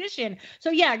recognition. So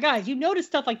yeah, guys, you notice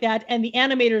stuff like that, and the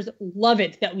animators love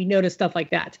it that we notice stuff like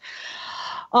that.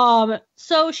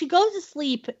 So she goes to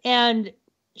sleep, and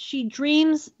she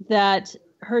dreams that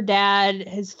her dad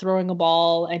is throwing a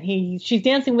ball, and she's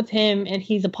dancing with him, and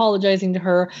he's apologizing to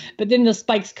her, but then the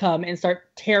spikes come and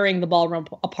start tearing the ballroom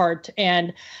apart,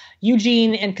 and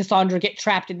Eugene and Cassandra get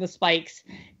trapped in the spikes,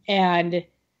 and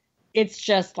it's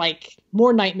just like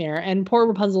more nightmare, and poor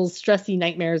Rapunzel's stressy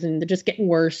nightmares, and they're just getting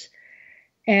worse.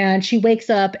 And she wakes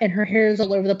up, and her hair is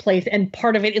all over the place, and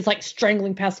part of it is like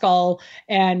strangling Pascal,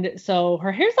 and so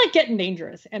her hair's like getting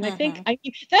dangerous. And I think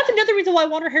that's another reason why I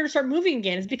want her hair to start moving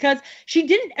again, is because she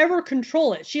didn't ever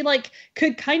control it. She like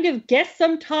could kind of guess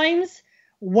sometimes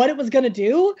what it was going to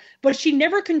do, but she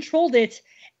never controlled it,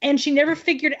 and she never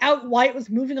figured out why it was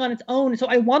moving on its own. So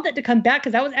I want that to come back,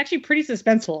 because that was actually pretty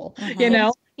suspenseful, you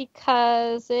know?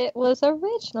 Because it was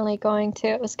originally going to.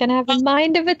 It was going to have a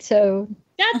mind of its own.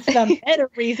 That's the better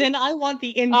reason. I want the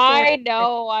in-story. I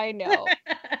know.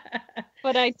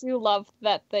 But I do love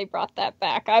that they brought that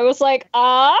back. I was like,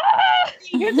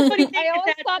 Here's the funny thing. I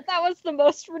always thought that was the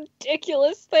most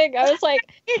ridiculous thing. I was like,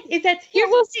 is that he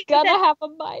was gonna have a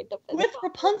mind of his with own.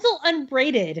 Rapunzel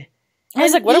unbraided. I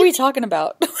was like, what are we talking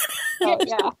about? Oh,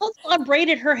 yeah. Rapunzel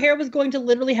unbraided, her hair was going to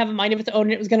literally have a mind of its own,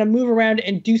 and it was going to move around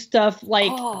and do stuff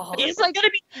like it was like going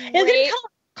to be. It was going to color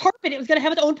carpet. It was going to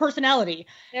have its own personality.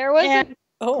 There was And-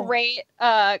 a great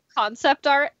concept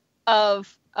art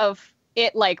of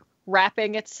it like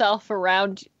wrapping itself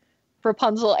around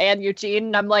Rapunzel and Eugene,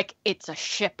 and I'm like, it's a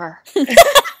shipper.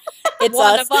 It's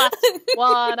One us. of us.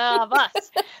 One of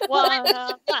us. One of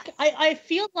us. I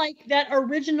feel like that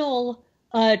original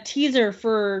teaser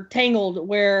for Tangled,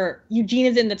 where Eugene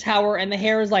is in the tower and the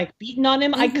hair is like beaten on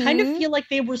him. I kind of feel like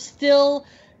they were still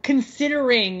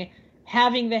considering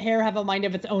having the hair have a mind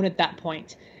of its own at that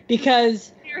point,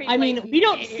 because I mean, we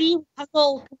don't see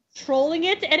Rapunzel controlling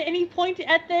it at any point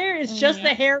at there. It's just the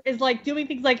hair is like doing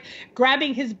things like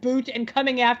grabbing his boot and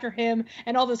coming after him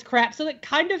and all this crap. So it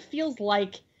kind of feels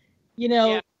like, you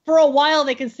know, for a while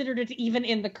they considered it even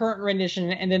in the current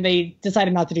rendition, and then they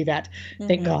decided not to do that.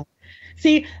 Thank God.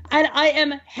 See, and I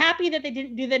am happy that they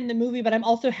didn't do that in the movie, but I'm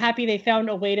also happy they found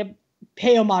a way to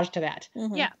pay homage to that.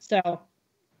 Yeah. So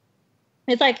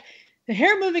it's like the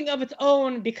hair moving of its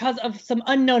own because of some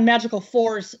unknown magical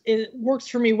force works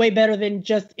for me way better than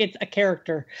just it's a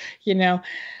character, you know?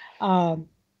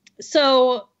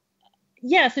 So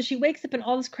she wakes up and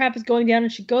all this crap is going down,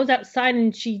 and she goes outside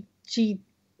and she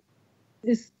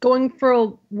is going for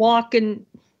a walk and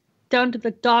down to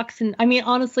the docks. And I mean,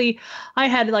 honestly, I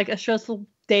had like a stressful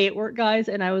day at work, guys,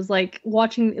 and I was like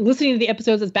listening to the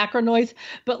episodes as background noise,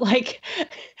 but like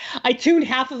I tuned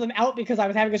half of them out because I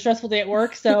was having a stressful day at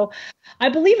work. So I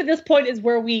believe at this point is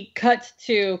where we cut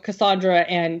to Cassandra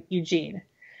and Eugene,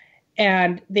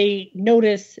 and they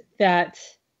notice that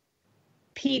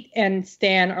Pete and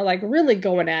Stan are like really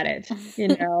going at it, you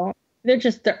know.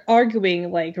 They're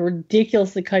arguing like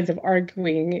ridiculously kinds of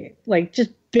arguing, like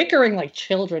just bickering like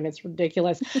children. It's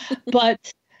ridiculous.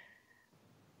 But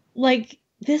like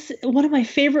this, one of my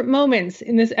favorite moments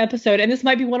in this episode, and this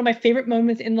might be one of my favorite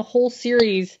moments in the whole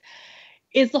series,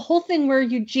 is the whole thing where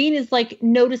Eugene is like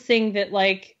noticing that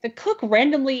like the cook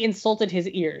randomly insulted his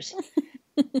ears.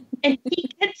 And he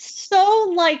gets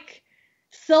so like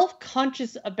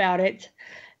self-conscious about it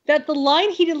that the line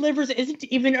he delivers isn't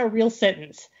even a real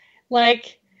sentence.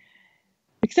 Like,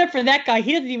 except for that guy,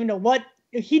 he doesn't even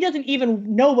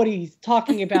know what he's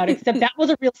talking about, except that was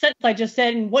a real sentence I just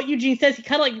said. And what Eugene says, he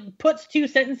kind of like puts two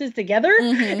sentences together.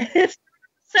 It's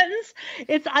a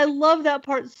sentence. I love that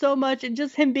part so much. And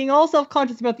just him being all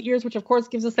self-conscious about the ears, which of course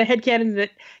gives us the headcanon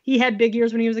that he had big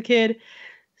ears when he was a kid.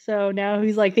 So now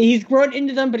he's like, he's grown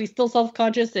into them, but he's still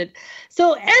self-conscious. And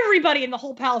so everybody in the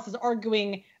whole palace is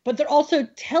arguing, but they're also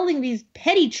telling these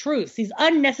petty truths, these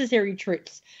unnecessary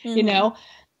truths, you know?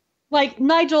 Like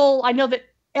Nigel, I know that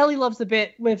Ellie loves a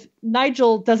bit with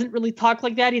Nigel doesn't really talk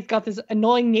like that. He's got this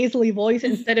annoying nasally voice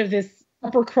instead of this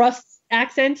upper crust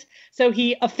accent. So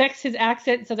he affects his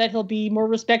accent so that he'll be more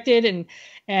respected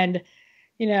and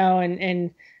you know,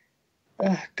 and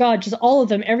God, just all of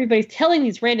them. Everybody's telling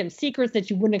these random secrets that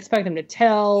you wouldn't expect them to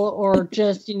tell, or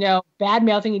just, bad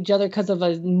mouthing each other because of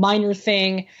a minor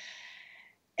thing.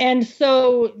 And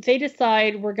so they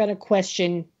decide we're going to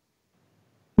question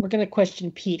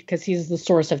Pete because he's the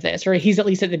source of this, or he's at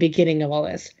least at the beginning of all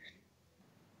this.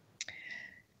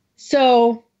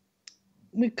 So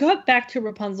we got back to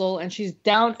Rapunzel, and she's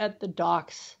down at the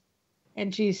docks,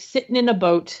 and she's sitting in a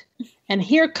boat, and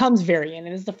here comes Varian,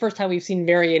 and this is the first time we've seen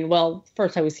Varian. Well,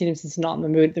 first time we've seen him since Not in the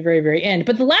Mood at the very, very end.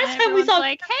 But the last time we saw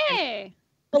hey.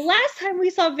 The last time we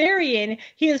saw Varian,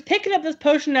 he was picking up this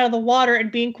potion out of the water and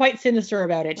being quite sinister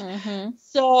about it. Mm-hmm.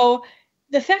 So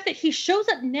the fact that he shows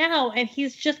up now and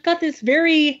he's just got this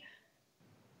very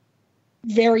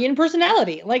Varian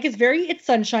personality. Like, it's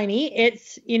sunshiny.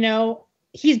 It's,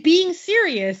 he's being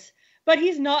serious, but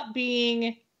he's not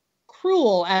being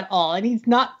cruel at all. And he's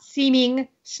not seeming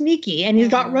sneaky. And he's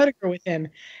got Rudiger with him.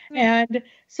 And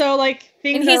so,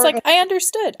 things. And he's like, I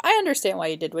understood. I understand why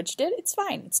you did what you did. It's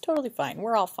fine. It's totally fine.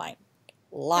 We're all fine.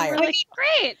 Liar.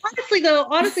 Great. Honestly, though,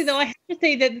 I have to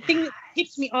say that the thing that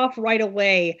tips me off right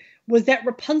away was that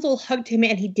Rapunzel hugged him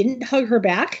and he didn't hug her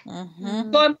back.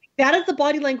 Mm-hmm. So that is the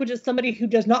body language of somebody who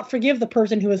does not forgive the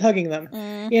person who is hugging them.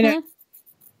 Mm-hmm.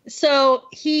 So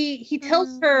he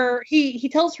tells her, he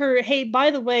tells her, hey,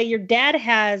 by the way, your dad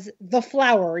has the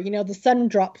flower, the sun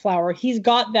drop flower. He's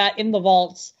got that in the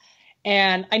vaults,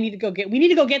 and we need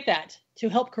to go get that to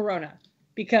help Corona,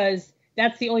 because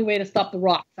that's the only way to stop the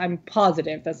rocks. I'm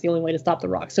positive that's the only way to stop the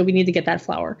rocks. So we need to get that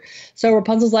flower. So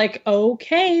Rapunzel's like,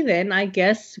 okay, then I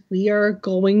guess we are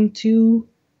going to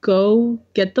go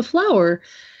get the flower.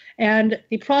 And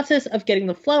the process of getting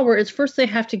the flower is first they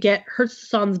have to get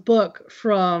Hertzson's book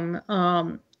from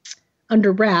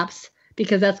under wraps,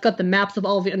 because that's got the maps of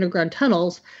all of the underground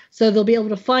tunnels. So they'll be able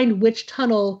to find which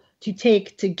tunnel to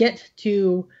take to get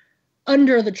to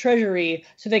under the treasury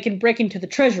so they can break into the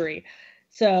treasury.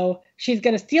 So she's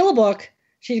going to steal a book.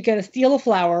 She's going to steal a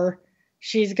flower.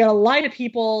 She's going to lie to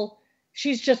people.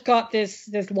 She's just got this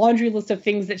laundry list of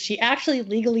things that she actually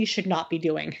legally should not be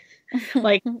doing.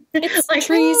 It's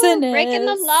treasonous. Breaking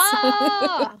the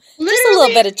law. Just a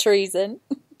little bit of treason.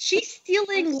 She's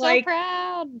stealing I'm so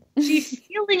proud. She's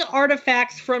stealing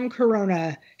artifacts from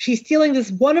Corona. She's stealing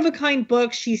this one-of-a-kind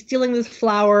book. She's stealing this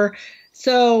flower.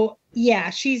 So yeah,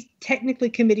 she's technically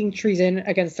committing treason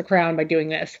against the crown by doing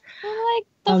this. Well,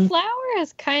 the flower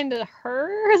is kind of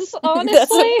hers, honestly. That's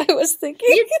what I was thinking.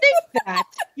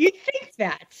 You'd think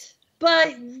that.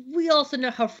 But we also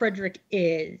know how Frederick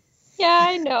is. Yeah,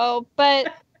 I know,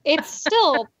 but it's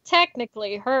still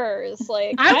technically hers.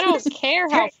 I don't care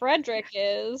how Frederick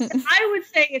is. I would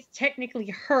say it's technically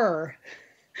her.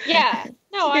 Yeah,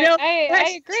 no,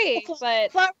 I agree,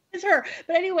 but flower is her.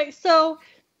 But anyway, so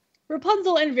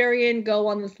Rapunzel and Varian go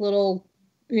on this little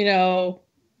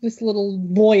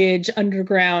voyage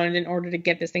underground in order to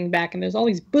get this thing back. And there's all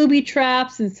these booby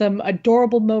traps and some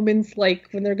adorable moments, like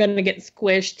when they're going to get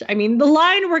squished. I mean, the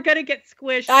line, we're going to get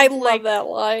squished. I love that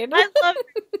line. I love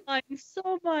that line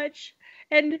so much.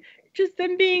 And just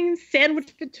them being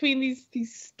sandwiched between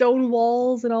these stone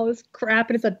walls and all this crap.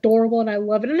 And it's adorable and I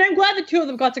love it. And I'm glad the two of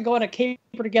them got to go on a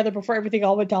caper together before everything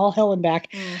all went to all hell and back.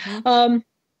 Mm-hmm.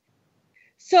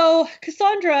 So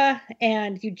Cassandra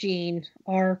and Eugene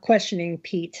are questioning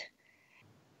Pete.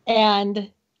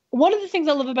 And one of the things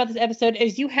I love about this episode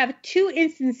is you have two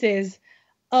instances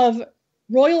of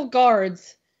royal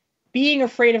guards being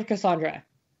afraid of Cassandra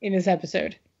in this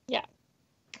episode. Yeah.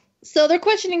 So they're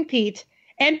questioning Pete,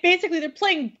 and basically they're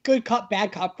playing good cop,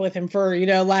 bad cop with him, for,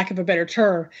 lack of a better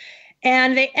term.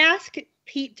 And they ask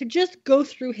Pete to just go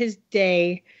through his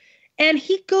day. And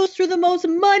he goes through the most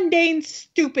mundane,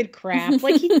 stupid crap.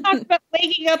 He talks about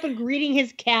waking up and greeting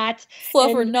his cat.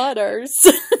 Fluffernutters.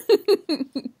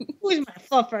 Who's my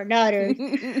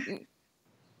fluffernutter?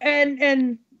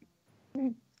 and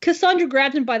Cassandra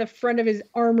grabs him by the front of his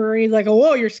armor, and he's like, "Oh,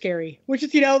 whoa, you're scary." Which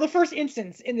is, the first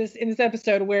instance in this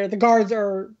episode where the guards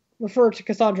are referred to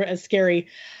Cassandra as scary.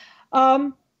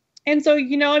 And so,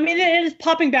 it is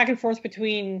popping back and forth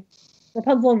between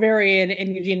Rapunzel and Varian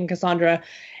and Eugene and Cassandra.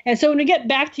 And so when we get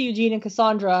back to Eugene and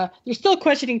Cassandra, they're still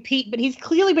questioning Pete, but he's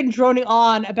clearly been droning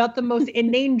on about the most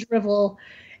inane drivel.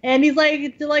 And he's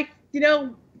like,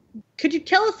 could you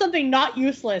tell us something not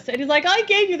useless? And he's like, I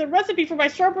gave you the recipe for my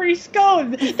strawberry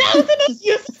scones. That was the most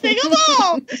useless thing of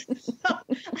all. So,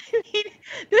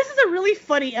 this is a really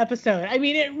funny episode.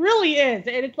 It really is.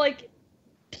 And it's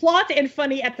plot and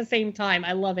funny at the same time.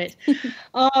 I love it.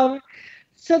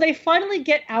 So they finally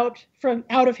get out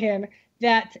of him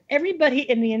that everybody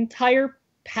in the entire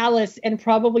palace and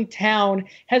probably town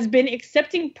has been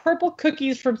accepting purple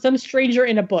cookies from some stranger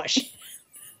in a bush.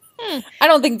 I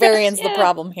don't think Varian's the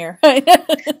problem here.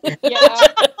 Yeah.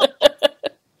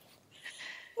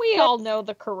 We all know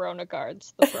the Corona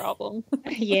guard's the problem.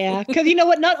 Yeah, because you know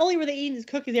what? Not only were they eating his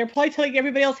cookies, they were probably telling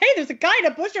everybody else, "Hey, there's a guy in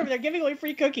a bush over there giving away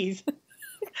free cookies."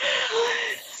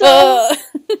 So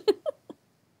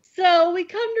we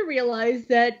come to realize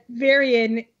that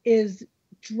Varian is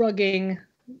drugging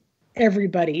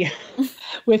everybody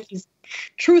with these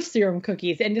truth serum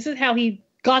cookies, and this is how he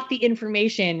got the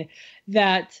information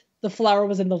that the flower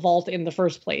was in the vault in the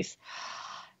first place.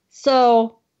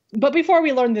 So, but before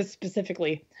we learn this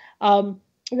specifically,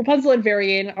 Rapunzel and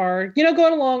Varian are,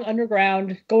 going along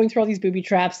underground, going through all these booby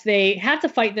traps. They have to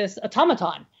fight this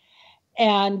automaton.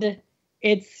 And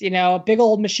it's, a big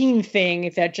old machine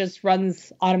thing that just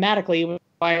runs automatically.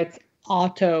 Why it's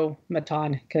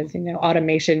automaton, because,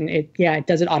 automation, it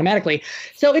does it automatically.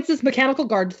 So it's this mechanical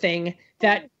guard thing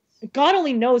that God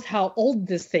only knows how old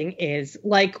this thing is.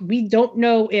 Like, we don't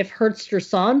know if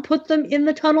Hertzter-san put them in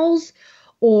the tunnels,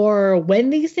 or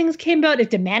when these things came about, if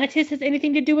Demanitus has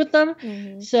anything to do with them.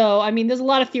 Mm-hmm. So, there's a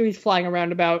lot of theories flying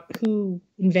around about who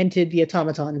invented the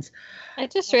automatons. I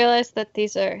just realized that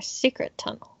these are secret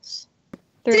tunnels.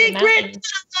 Secret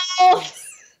tunnels!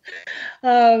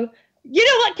 You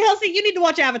know what, Kelsey? You need to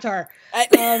watch Avatar.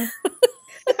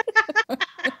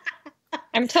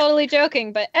 I'm totally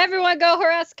joking, but everyone go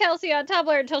harass Kelsey on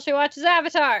Tumblr until she watches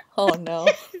Avatar. Oh, no.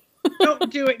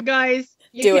 Don't do it, guys.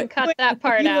 You can cut that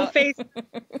part out. You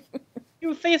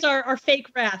will face our fake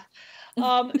wrath.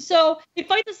 So they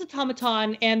fight this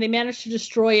automaton, and they manage to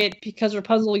destroy it because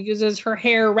Rapunzel uses her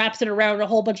hair, wraps it around a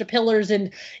whole bunch of pillars,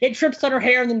 and it trips on her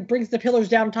hair and then brings the pillars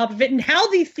down on top of it. And how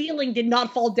the ceiling did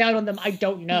not fall down on them, I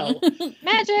don't know.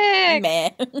 Magic!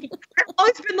 Man. I've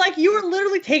always been like, you are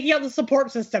literally taking out the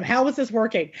support system. How is this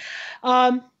working?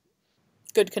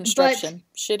 Good construction.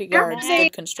 Shitty guards,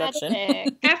 good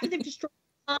construction. After they've destroyed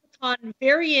automaton,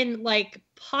 Varian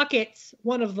pockets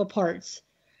one of the parts.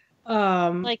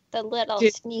 Like the little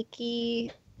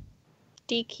sneaky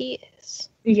keys.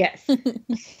 Yes.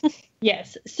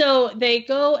 Yes. So they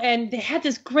go and they had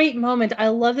this great moment. I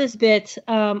love this bit.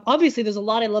 Obviously there's a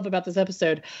lot I love about this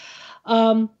episode.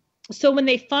 So when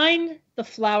they find the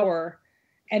flower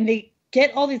and they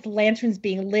get all these lanterns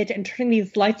being lit and turning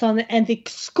these lights on, and the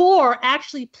score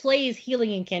actually plays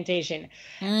Healing Incantation.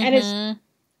 Mm-hmm. And it's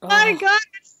my God,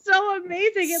 it's so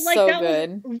amazing. And so that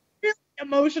good. was really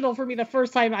emotional for me the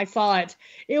first time I saw it.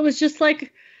 It was just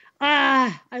like,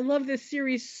 I love this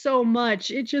series so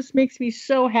much. It just makes me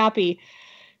so happy.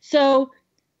 So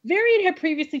Varian had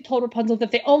previously told Rapunzel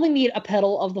that they only need a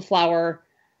petal of the flower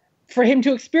for him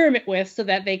to experiment with so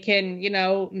that they can,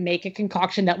 make a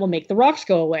concoction that will make the rocks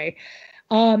go away.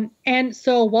 And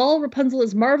so while Rapunzel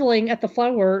is marveling at the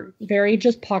flower, Varian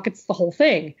just pockets the whole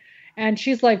thing. And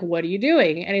she's like, "What are you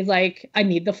doing?" And he's like, "I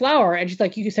need the flower." And she's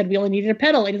like, "You said we only needed a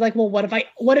petal." And he's like, "Well,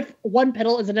 what if one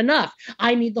petal isn't enough?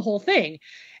 I need the whole thing."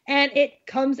 And it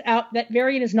comes out that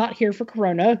Varian is not here for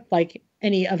Corona, like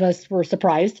any of us were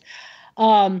surprised.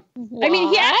 What?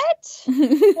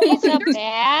 He's a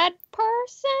bad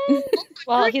person?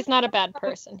 Well, he's not a bad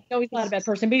person. No, he's not a bad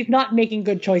person, but he's not making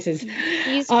good choices.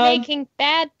 He's making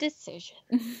bad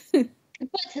decisions.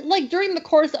 But during the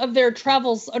course of their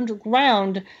travels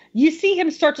underground, you see him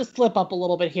start to slip up a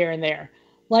little bit here and there.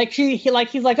 He's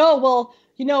like, "Oh, well,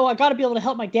 I got to be able to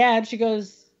help my dad." She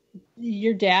goes,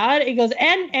 "Your dad?" He goes,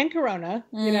 and Corona,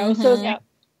 Mm-hmm. So yeah.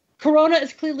 Corona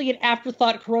is clearly an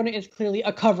afterthought. Corona is clearly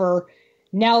a cover.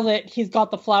 Now that he's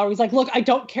got the flower, he's like, "Look, I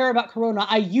don't care about Corona.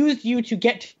 I used you to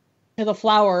get to the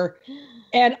flower,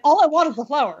 and all I want is the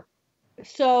flower."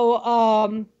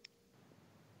 So,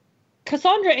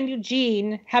 Cassandra and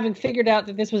Eugene, having figured out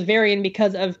that this was Varian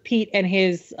because of Pete and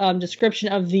his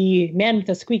description of the man with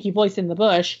the squeaky voice in the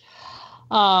bush,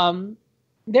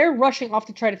 they're rushing off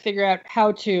to try to figure out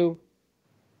how to,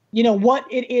 what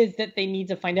it is that they need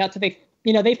to find out. So they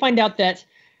find out that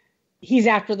he's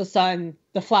after the sun,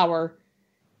 the flower,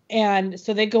 and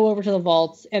so they go over to the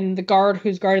vaults, and the guard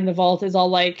who's guarding the vault is all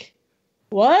like,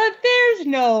 "What? There's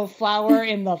no flower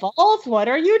in the vault. What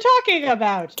are you talking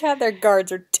about?" God, their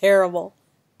guards are terrible.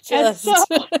 They're so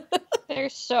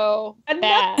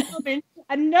bad.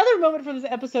 Another moment from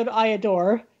this episode I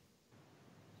adore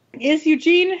is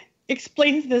Eugene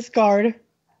explains this guard.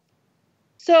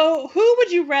 "So, who would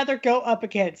you rather go up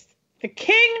against? The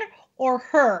king or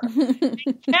her?"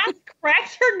 Cass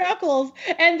cracks her knuckles,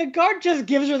 and the guard just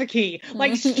gives her the key.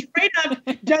 Straight up,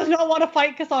 does not want to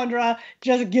fight Cassandra,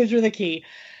 just gives her the key.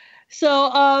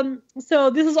 So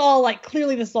this is all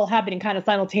clearly this is all happening kind of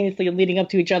simultaneously and leading up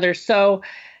to each other. So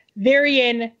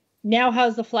Varian now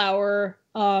has the flower.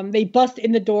 They bust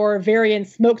in the door. Varian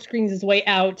smoke screens his way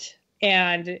out,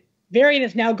 and Varian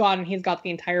is now gone and he's got the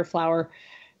entire flower.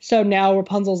 So now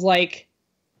Rapunzel's like,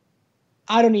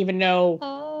 I don't even know.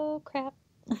 Oh, crap.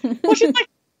 Well,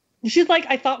 she's like,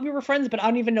 I thought we were friends, but I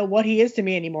don't even know what he is to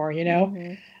me anymore, you know?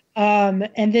 Mm-hmm.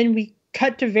 And then we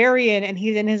cut to Varian, and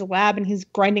he's in his lab, and he's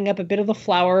grinding up a bit of the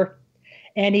flour,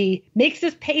 and he makes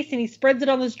this paste, and he spreads it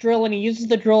on this drill, and he uses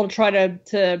the drill to try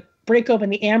to break open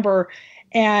the amber,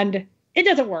 and it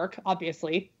doesn't work,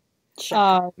 obviously.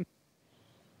 Sure.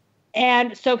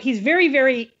 And so he's very,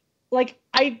 very, like,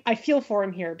 I feel for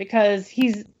him here, because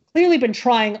he's clearly been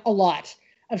trying a lot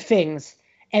of things,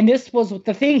 and this was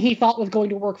the thing he thought was going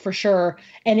to work for sure,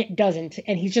 and it doesn't,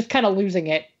 and he's just kind of losing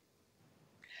it.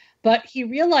 But he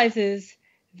realizes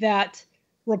that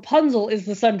Rapunzel is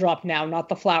the Sundrop now, not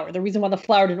the flower. The reason why the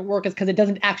flower didn't work is because it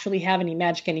doesn't actually have any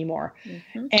magic anymore.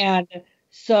 Mm-hmm. And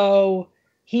so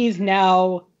he's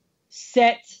now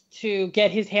set to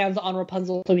get his hands on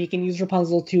Rapunzel so he can use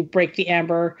Rapunzel to break the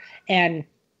amber. And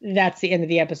that's the end of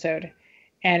the episode.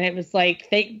 And it was like,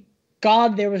 thank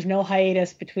God there was no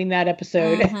hiatus between that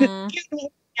episode and the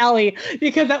finale,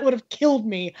 because that would have killed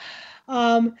me.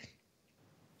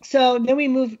 So then we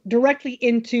move directly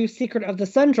into Secret of the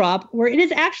Sundrop, where it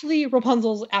is actually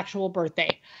Rapunzel's actual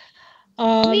birthday.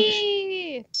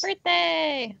 Whee!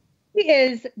 Birthday! She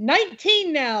is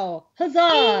 19 now.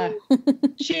 Huzzah!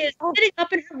 She is sitting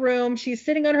up in her room. She's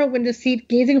sitting on her window seat,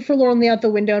 gazing forlornly out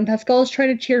the window, and Pascal is trying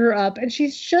to cheer her up. And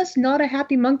she's just not a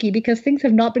happy monkey because things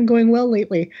have not been going well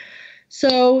lately.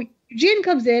 So Eugene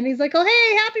comes in. He's like, oh,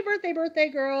 hey, happy birthday,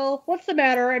 girl. What's the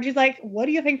matter? And she's like, what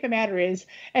do you think the matter is?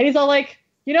 And he's all like,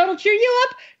 you know, it'll cheer you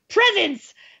up?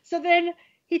 Presents! So then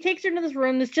he takes her into this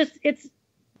room. It's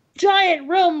giant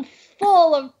room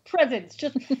full of presents.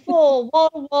 Just full,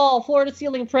 wall-to-wall,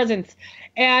 floor-to-ceiling presents.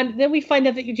 And then we find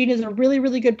out that Eugene is a really,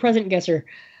 really good present guesser.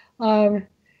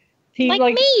 He's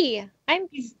like me! I'm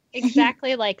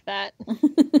exactly like that.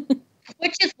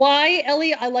 Which is why,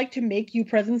 Ellie, I like to make you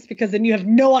presents, because then you have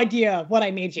no idea what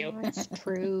I made you. That's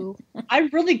true. I'm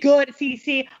really good.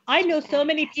 See, I know so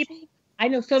many people. I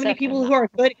know so many people who are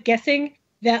good at guessing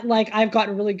that, like, I've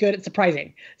gotten really good at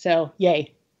surprising. So,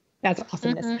 yay. That's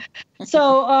awesomeness. Mm-hmm.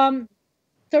 So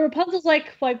Rapunzel's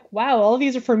like, wow, all of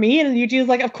these are for me? And Eugene's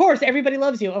like, of course, everybody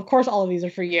loves you. Of course, all of these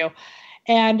are for you.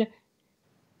 And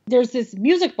there's this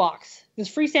music box, this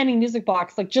freestanding music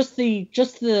box, like just the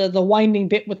winding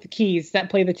bit with the keys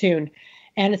that play the tune.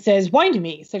 And it says, wind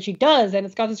me. So she does, and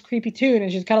it's got this creepy tune,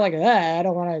 and she's kind of like, I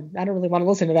don't really want to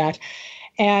listen to that.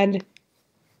 And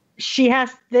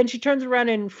then she turns around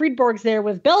and Friedborg's there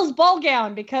with Belle's ball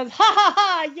gown, because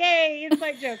yay,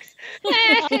 inside jokes. So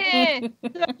I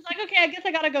was like, okay, I guess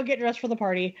I gotta go get dressed for the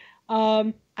party.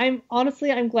 I'm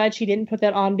glad she didn't put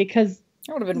that on, because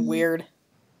That would have been weird.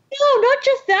 no, not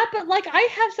just that, but like, I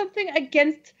have something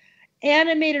against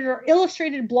animated or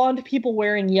illustrated blonde people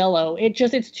wearing yellow.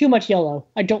 It's too much yellow.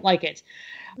 I don't like it.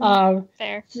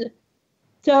 Fair.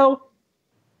 So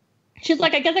she's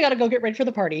like, I guess I gotta go get ready for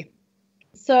the party.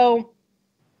 So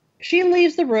she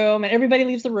leaves the room, and everybody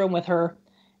leaves the room with her,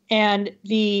 and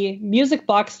the music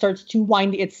box starts to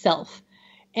wind itself.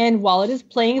 And while it is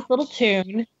playing its little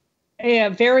tune, a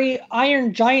very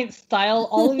Iron Giant style,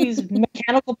 all of these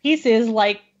mechanical pieces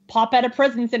like pop out of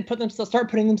presents and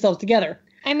start putting themselves together.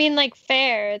 I mean, like,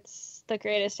 fair. It's the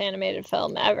greatest animated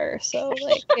film ever. So,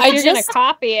 like, if you're gonna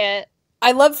copy it,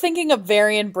 I love thinking of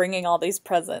Varian bringing all these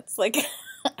presents. Like,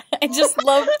 I just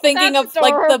love thinking of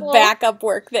like the backup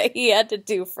work that he had to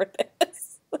do for this.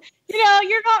 You know,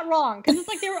 you're not wrong, because it's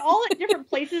like they were all at different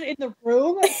places in the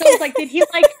room. So it's like, did he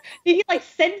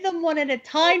send them one at a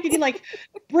time? Did he like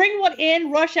bring one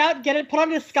in, rush out, get it, put on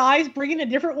a disguise, bring in a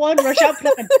different one, rush out,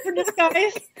 put on a different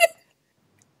disguise?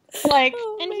 Like,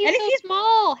 and he's so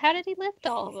small. How did he lift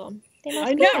all of them?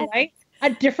 I know, right? A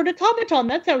different automaton.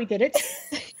 That's how he did it.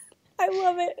 I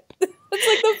love it. It's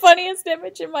like the funniest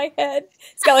image in my head.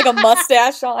 He's got like a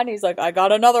mustache on. He's like, I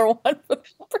got another one.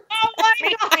 Oh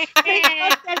my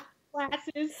god!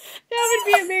 Glasses. That would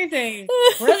be amazing.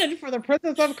 Present for the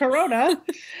Princess of Corona.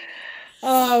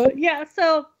 Yeah.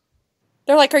 So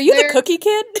they're like, "Are you the cookie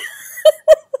kid?"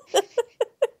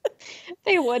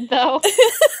 They would, though.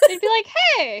 They'd be like,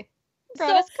 "Hey,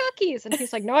 brought us cookies," and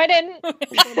he's like, "No, I didn't. What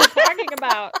are you talking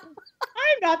about?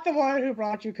 I'm not the one who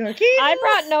brought you cookies. I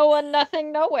brought no one,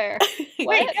 nothing, nowhere."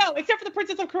 Wait, no, except for the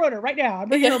Princess of Corona. Right now, I'm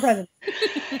bringing her a present.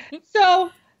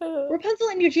 So Rapunzel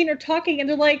and Eugene are talking, and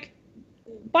they're like,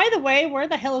 "By the way, where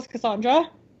the hell is Cassandra?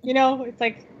 You know, it's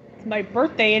like it's my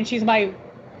birthday, and she's my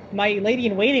lady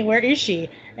in waiting. Where is she?"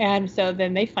 And so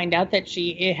then they find out that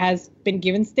she has been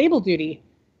given stable duty,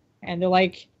 and they're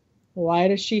like, "Why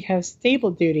does she have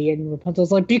stable duty?" And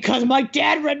Rapunzel's like, "Because my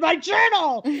dad read my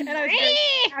journal." And I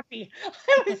was happy.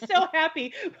 I was so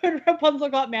happy when Rapunzel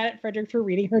got mad at Frederick for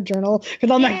reading her journal.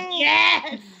 Because I'm like,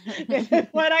 yes! This is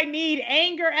what I need.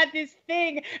 Anger at this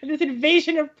thing. This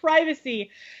invasion of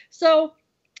privacy. So,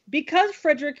 because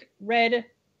Frederick read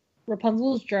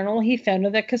Rapunzel's journal, he found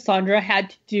out that Cassandra had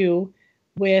to do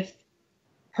with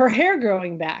her hair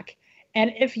growing back.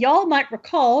 And if y'all might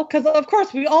recall, because of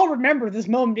course we all remember this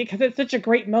moment because it's such a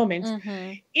great moment,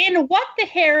 in What the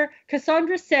Hair,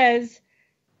 Cassandra says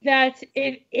that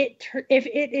if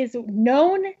it is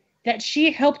known that she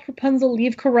helped Rapunzel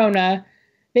leave Corona,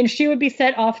 then she would be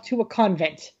sent off to a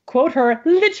convent. Quote her,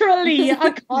 literally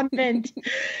a convent.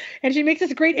 And she makes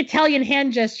this great Italian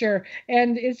hand gesture.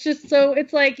 And it's just so,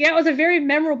 it's like, yeah, it was a very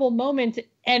memorable moment.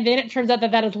 And then it turns out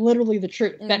that that is literally the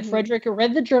truth. That Frederick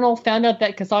read the journal, found out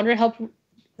that Cassandra helped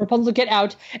Rapunzel get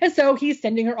out. And so he's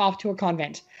sending her off to a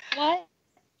convent. What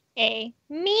a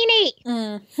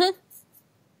meanie.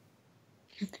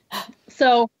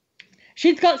 So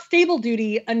she's got stable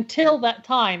duty until that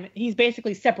time. He's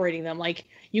basically separating them. Like,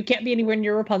 you can't be anywhere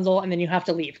near Rapunzel, and then you have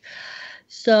to leave.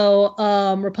 So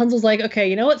Rapunzel's like, okay,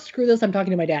 you know what? Screw this. I'm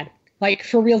talking to my dad. Like,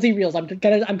 for realsy reals. I'm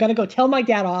gonna go tell my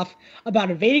dad off about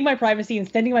invading my privacy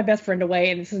and sending my best friend away,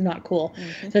 and this is not cool.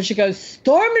 So she goes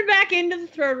storming back into the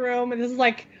throne room, and this is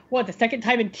like, what, the second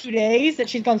time in 2 days that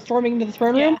she's gone storming into the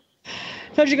throne room?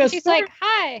 So she goes, she's like,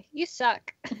 hi, you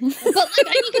suck. But like, I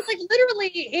mean, because like literally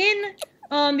in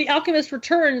The Alchemist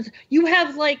Returns, you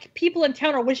have like people in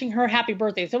town are wishing her happy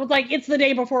birthday. So it's like it's the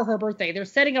day before her birthday. They're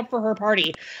setting up for her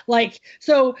party. Like,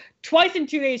 so twice in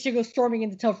 2 days she goes storming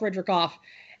in to tell Frederick off,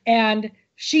 and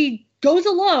she goes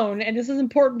alone. And this is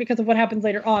important because of what happens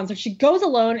later on. So she goes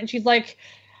alone, and she's like,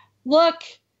 look,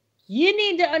 you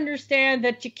need to understand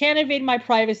that you can't invade my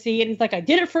privacy. And he's like, I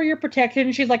did it for your protection.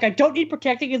 And she's like, I don't need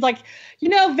protecting. He's like, you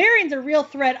know, Varian's a real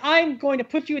threat. I'm going to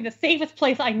put you in the safest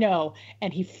place I know.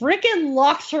 And he freaking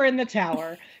locks her in the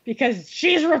tower because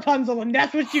she's Rapunzel, and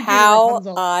that's what you do,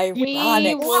 Rapunzel. How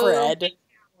ironic, Fred.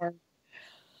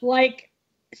 Like,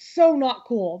 so not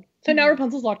cool. So now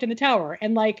Rapunzel's locked in the tower.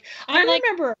 And like, I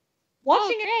remember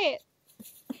watching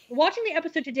the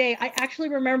episode today, I actually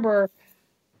remember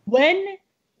when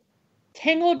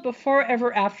Tangled Before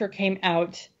Ever After came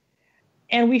out,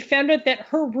 and we found out that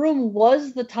her room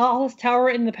was the tallest tower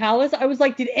in the palace. I was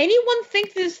like, did anyone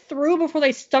think this through before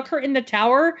they stuck her in the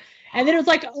tower? And then it was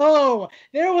like, oh,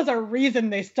 there was a reason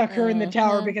they stuck her in the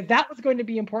tower, because that was going to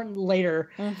be important later.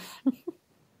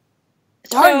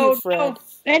 Darn you, Fred.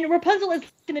 And Rapunzel is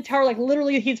in the tower, like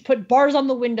literally he's put bars on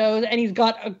the windows, and he's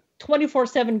got a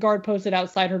 24/7 guard posted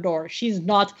outside her door. She's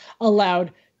not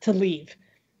allowed to leave.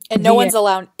 And no one's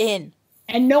allowed in.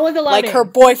 And no one's allowed in. Like her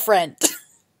boyfriend.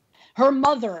 Her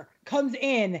mother comes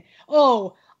in.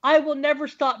 Oh, I will never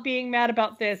stop being mad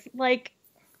about this. Like,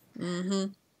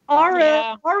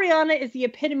 Ariana is the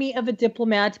epitome of a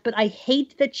diplomat, but I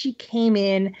hate that she came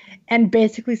in and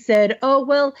basically said, oh,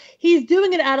 well, he's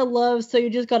doing it out of love, so you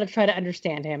just got to try to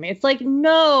understand him. It's like,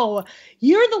 no,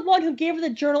 you're the one who gave her the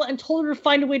journal and told her to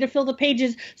find a way to fill the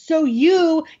pages, so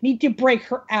you need to break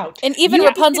her out. And even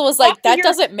Rapunzel was like, that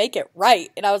doesn't make it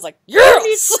right. And I was like,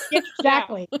 yes!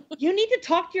 Exactly. You need to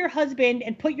talk to your husband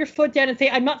and put your foot down and say,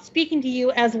 I'm not speaking to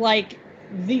you as, like,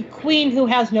 the queen who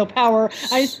has no power.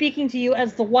 I'm speaking to you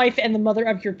as the wife and the mother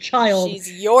of your child. She's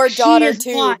your daughter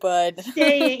too, bud.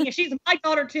 She's my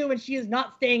daughter too, and she is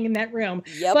not staying in that room.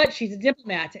 Yep. But she's a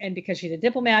diplomat, and because she's a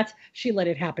diplomat, she let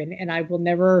it happen, and I will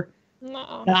never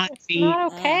not be.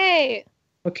 Not okay.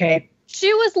 Okay.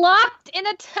 She was locked in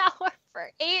a tower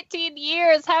for 18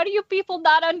 years. How do you people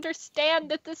not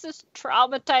understand that this is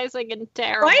traumatizing and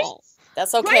terrible? Right?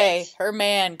 That's okay. Right? Her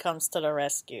man comes to the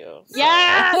rescue. So.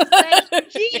 Yes!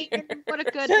 Eugene! What a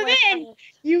good then,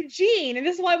 Eugene, and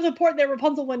this is why it was important that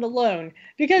Rapunzel went alone,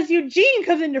 because Eugene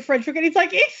comes into Frederick and he's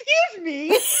like, excuse me.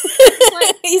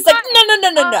 He's like,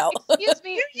 no. Excuse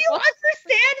me. Do you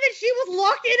understand that she was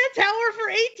locked in a tower for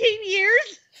 18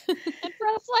 years? And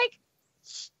Fred's like,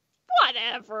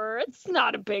 whatever, it's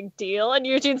not a big deal. And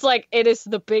Eugene's like, it is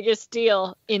the biggest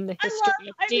deal in the history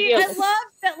of deals. I love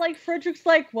that, like, Frederick's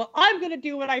like, well, I'm gonna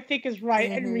do what I think is right,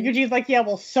 and Eugene's like, yeah,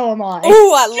 well, so am I.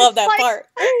 Ooh, I love that part.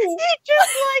 He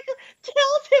just, like,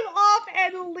 tells him off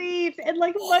and leaves, and,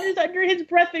 like, mutters under his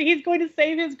breath that he's going to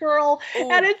save his girl,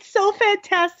 and it's so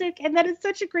fantastic, and that is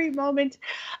such a great moment.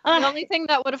 The only thing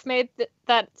that would have made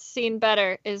that scene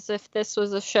better is if this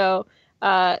was a show,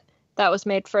 that was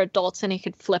made for adults and he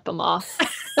could flip them off.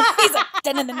 He's like,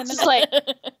 Just like,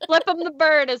 flip him the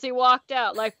bird as he walked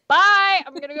out. Like, bye,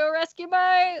 I'm gonna go rescue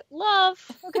my love.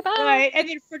 Okay, bye. Right, and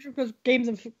then Frederick goes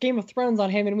Game of Thrones on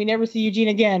him, and we never see Eugene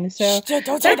again. So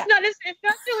don't say that.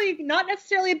 it's not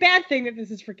necessarily a bad thing that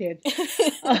this is for kids.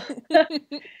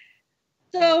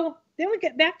 So then we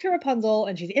get back to Rapunzel,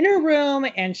 and she's in her room,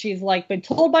 and she's like been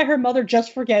told by her mother,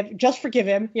 just forgive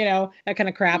him, that kind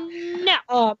of crap.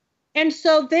 No. And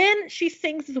so then she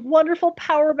sings this wonderful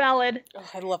power ballad. Oh,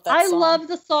 I love that song. I love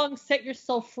the song Set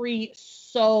Yourself Free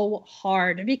so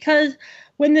hard, because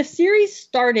when the series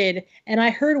started and I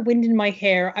heard Wind in My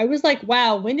Hair, I was like,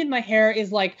 wow, Wind in My Hair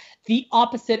is like the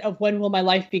opposite of When Will My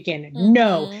Life Begin? Mm-hmm.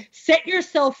 No, Set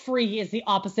Yourself Free is the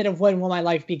opposite of When Will My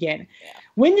Life Begin? Yeah.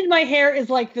 Wind in My Hair is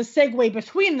like the segue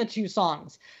between the two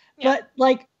songs. Yeah. But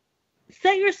like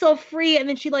Set Yourself Free, and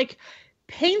then she like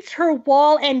paints her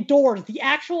wall and doors, the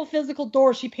actual physical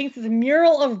doors. She paints this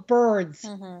mural of birds.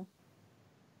 Mm-hmm.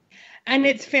 And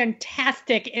it's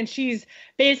fantastic. And she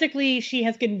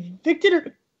has convicted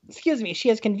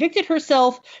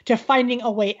herself to finding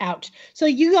a way out. So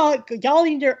y'all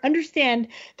need to understand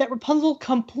that Rapunzel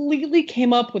completely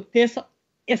came up with this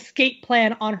escape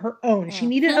plan on her own. Mm-hmm. She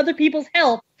needed other people's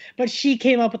help, but she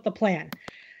came up with the plan.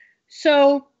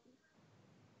 So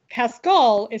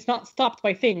Pascal is not stopped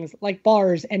by things like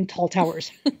bars and tall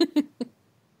towers.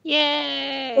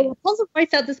 Yay! So Rapunzel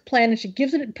writes out this plan, and she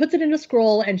puts it in a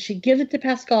scroll, and she gives it to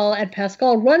Pascal, and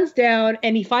Pascal runs down,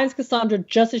 and he finds Cassandra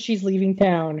just as she's leaving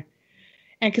town.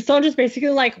 And Cassandra's basically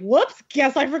like, whoops,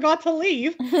 guess I forgot to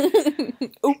leave.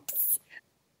 Oops.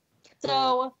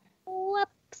 So,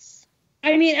 whoops.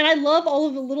 I mean, and I love all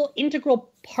of the little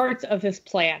integral parts of this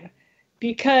plan,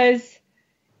 because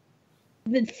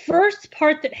the first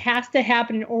part that has to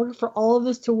happen in order for all of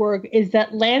this to work is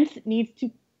that Lance needs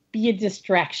to be a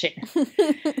distraction.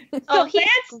 So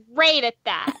he's great at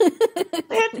that.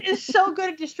 Lance is so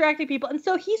good at distracting people. And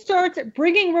so he starts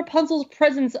bringing Rapunzel's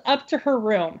presents up to her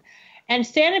room. And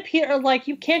Stan and Pete are like,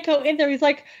 you can't go in there. He's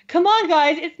like, come on,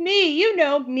 guys, it's me. You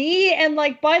know me. And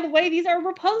like, by the way, these are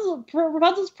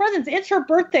Rapunzel's presents. It's her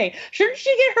birthday. Shouldn't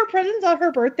she get her presents on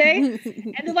her birthday?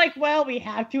 And they're like, well, we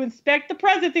have to inspect the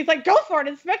presents. He's like, go for it,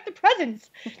 inspect the presents.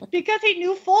 Because he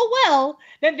knew full well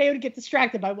that they would get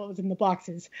distracted by what was in the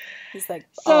boxes. He's like,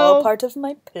 all part of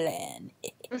my plan.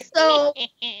 So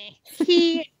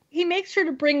he makes sure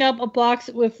to bring up a box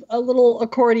with a little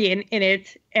accordion in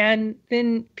it, and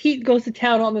then Pete goes to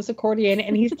town on this accordion,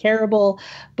 and he's terrible,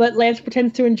 but Lance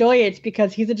pretends to enjoy it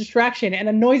because he's a distraction, and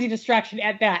a noisy distraction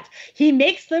at that. He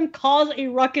makes them cause a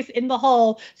ruckus in the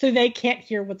hall so they can't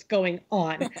hear what's going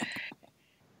on.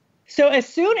 So as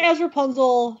soon as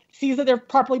Rapunzel sees that they're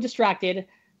properly distracted,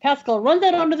 Pascal runs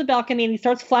out onto the balcony, and he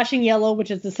starts flashing yellow,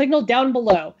 which is the signal down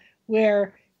below,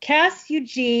 where Cass,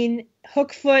 Eugene,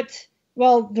 Hookfoot,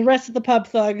 well, the rest of the pub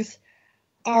thugs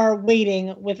are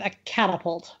waiting with a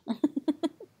catapult.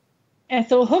 And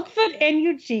so Hookfoot and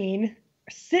Eugene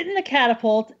sit in the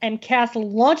catapult, and Cass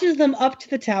launches them up to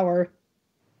the tower.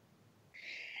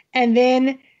 And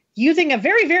then, using a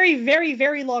very, very, very,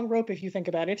 very long rope, if you think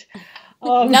about it.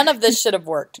 None of this should have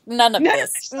worked. None of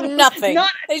this. Nothing.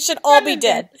 They should all be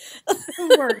dead.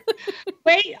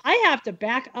 Wait, I have to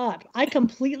back up. I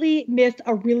completely missed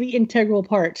a really integral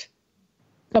part.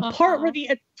 The part where the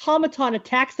automaton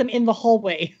attacks them in the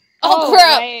hallway. Oh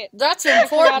crap! Right. That's I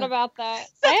important. forgot about that.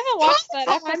 I haven't watched that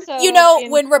episode. You know,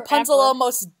 when Rapunzel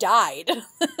almost died.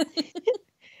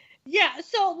 Yeah,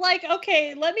 so, like,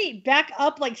 okay, let me back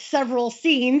up, like, several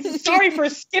scenes. Sorry for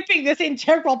skipping this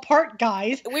integral part,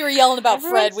 guys. We were yelling about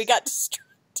Fred. We got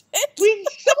distracted. He's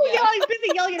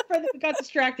busy yelling at Fred that we got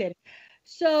distracted.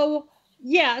 So...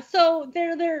 yeah, so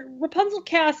they're Rapunzel,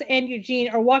 Cass, and Eugene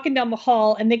are walking down the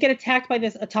hall, and they get attacked by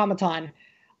this automaton.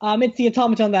 It's the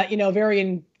automaton that,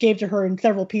 Varian gave to her in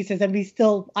several pieces, and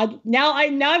now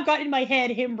I've got in my head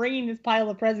him bringing this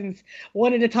pile of presents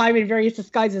one at a time in various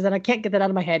disguises, and I can't get that out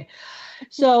of my head.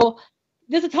 So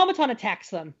this automaton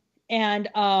attacks them, and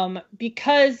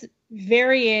because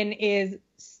Varian is,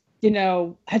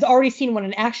 has already seen one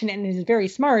in action and is very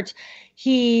smart,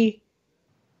 he's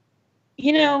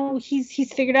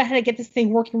figured out how to get this thing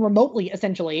working remotely,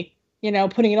 essentially,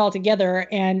 putting it all together.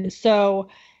 And so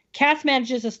Cass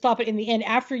manages to stop it in the end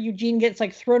after Eugene gets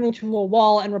thrown into a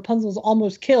wall and Rapunzel's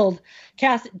almost killed.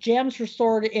 Cass jams her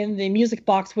sword in the music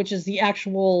box, which is the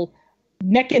actual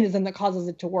mechanism that causes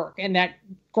it to work. And that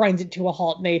grinds it to a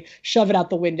halt. And they shove it out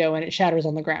the window and it shatters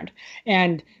on the ground.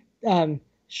 And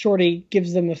Shorty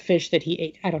gives them a fish that he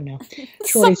ate. I don't know.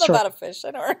 Something about a fish.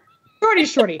 I don't know.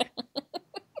 Shorty.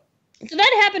 So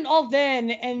that happened all then,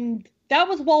 and that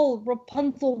was while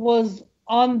Rapunzel was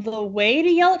on the way to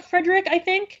yell at Frederick, I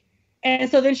think. And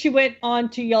so then she went on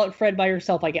to yell at Fred by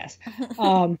herself, I guess.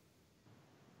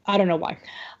 I don't know why.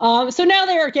 So now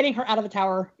they are getting her out of the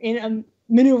tower in a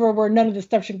maneuver where none of this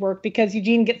stuff should work because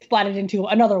Eugene gets splatted into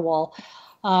another wall.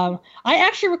 I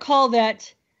actually recall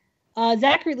that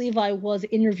Zachary Levi was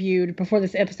interviewed before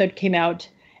this episode came out,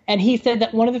 and he said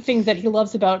that one of the things that he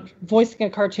loves about voicing a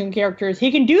cartoon character is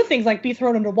he can do things like be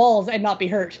thrown into walls and not be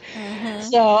hurt. Mm-hmm.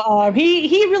 So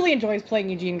he really enjoys playing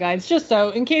Eugene, guys. Just so,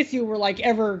 in case you were like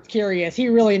ever curious, he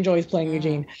really enjoys playing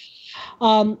Eugene.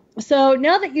 So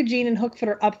now that Eugene and Hookfoot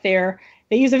are up there,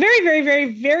 they use a very, very,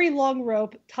 very, very long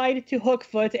rope tied to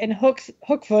Hookfoot, and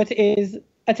Hookfoot is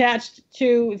attached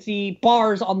to the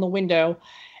bars on the window,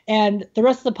 and the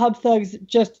rest of the pub thugs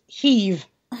just heave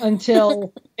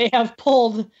until they have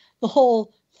pulled the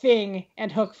whole thing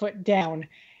and Hookfoot down.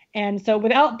 And so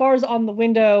without bars on the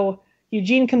window,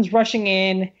 Eugene comes rushing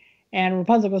in, and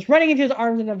Rapunzel goes running into his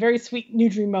arms in a very sweet New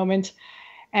Dream moment.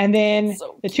 And then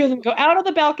the two of them go out on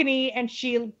the balcony, and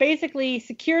she basically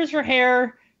secures her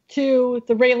hair to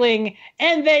the railing,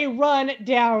 and they run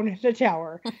down the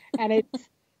tower. And it's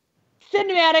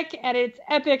cinematic, and it's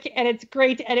epic, and it's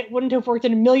great, and it wouldn't have worked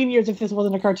in a million years if this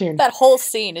wasn't a cartoon. That whole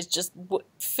scene is just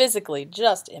physically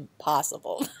just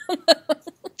impossible.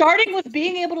 Starting with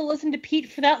being able to listen to Pete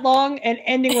for that long, and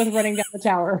ending with running down the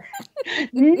tower.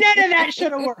 None of that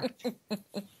should have worked. So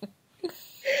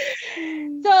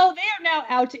they are now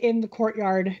out in the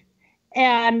courtyard,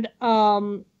 and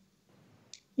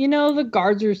the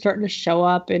guards are starting to show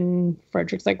up, and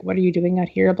Frederick's like, "What are you doing out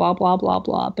here?" Blah blah blah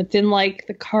blah. But then like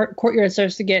the courtyard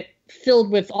starts to get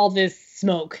filled with all this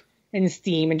smoke and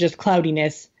steam and just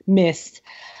cloudiness, mist.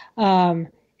 And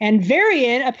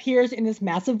Varian appears in this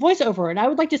massive voiceover, and I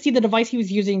would like to see the device he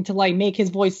was using to like make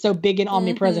his voice so big and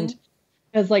omnipresent.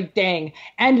 It's like, dang.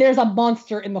 And there's a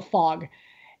monster in the fog,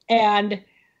 and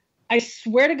I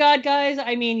swear to God, guys,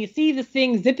 I mean, you see this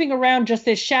thing zipping around, just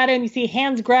this shadow, and you see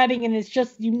hands grabbing, and it's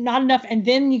just not enough. And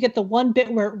then you get the one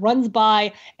bit where it runs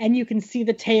by, and you can see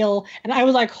the tail. And I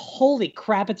was like, holy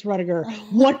crap, it's Rudiger.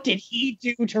 What did he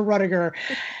do to Rudiger?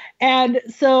 And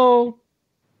so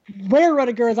Rare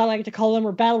Rudiger, as I like to call him,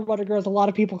 or Battle Rudiger, as a lot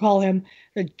of people call him,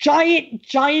 the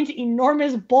giant,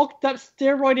 enormous, bulked up,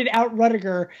 steroided out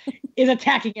Rudiger is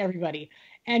attacking everybody.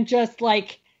 And just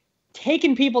like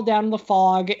taking people down in the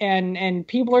fog, and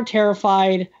people are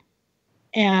terrified,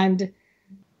 and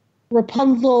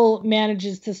Rapunzel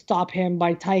manages to stop him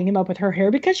by tying him up with her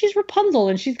hair because she's Rapunzel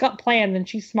and she's got plans and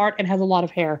she's smart and has a lot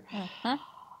of hair.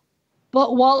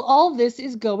 But while all this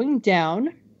is going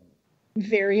down,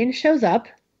 Varian shows up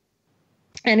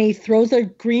and he throws a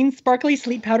green sparkly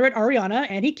sleep powder at Ariana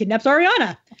and he kidnaps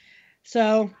Ariana.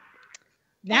 So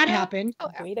that happened. Oh,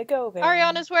 way to go,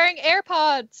 Varian. Ariana's wearing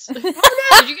AirPods. Did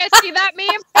you guys see that meme?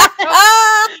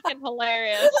 Oh, fucking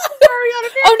hilarious.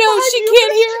 Oh no, she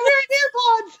can't hear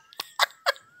AirPods.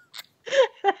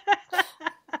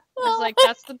 I was like,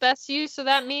 that's the best use of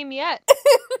that meme yet.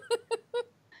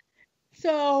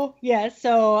 So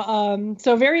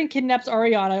Varian kidnaps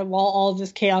Ariana while all of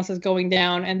this chaos is going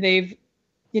down, and they've,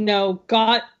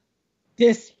 got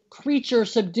this creature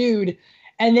subdued.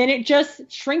 And then it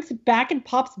just shrinks back and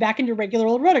pops back into regular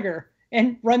old Rudiger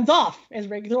and runs off as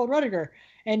regular old Rudiger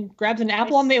and grabs an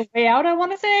apple on the way out, I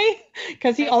want to say.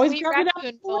 Because he always grabs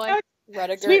an apple.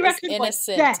 Rudiger is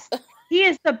innocent. Yes. He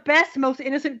is the best, most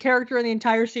innocent character in the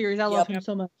entire series. I love him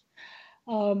so much.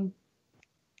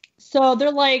 So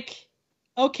they're like,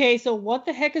 okay, so what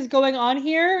the heck is going on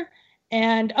here?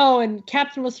 And,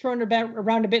 Captain was thrown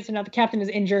around a bit, so now the captain is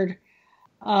injured.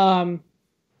 And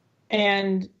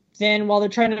then while they're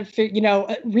trying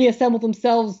to, reassemble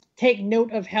themselves, take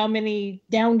note of how many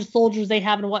downed soldiers they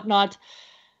have and whatnot,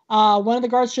 one of the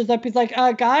guards shows up. He's like,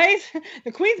 guys,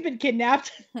 the queen's been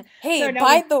kidnapped. Hey, so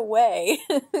by the way.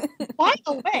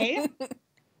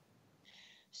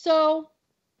 So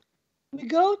we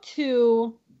go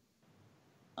to,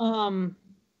 I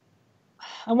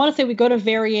want to say we go to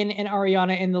Varian and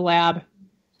Ariana in the lab.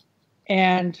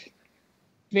 And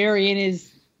Varian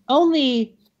is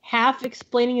only half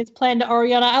explaining his plan to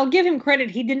Ariana. I'll give him credit.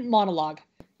 He didn't monologue,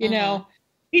 you know.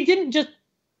 He didn't just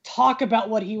talk about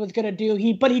what he was going to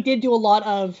do. But he did do a lot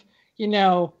of, a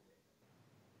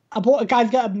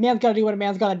man's got to do what a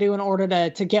man's got to do in order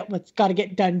to get what's got to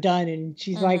get done. And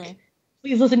she's like,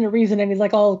 please listen to reason. And he's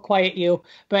like, I'll quiet you,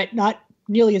 but not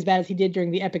nearly as bad as he did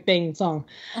during the epic banging song.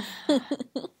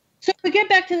 So we cut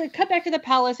back to the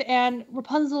palace, and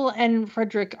Rapunzel and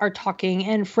Frederick are talking,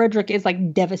 and Frederick is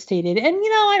like devastated. And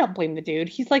I don't blame the dude.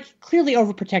 He's like clearly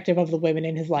overprotective of the women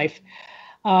in his life.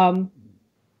 And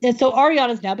so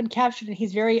Ariana's now been captured, and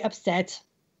he's very upset.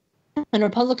 And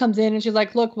Rapunzel comes in and she's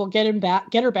like, "Look, we'll get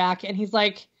her back." And he's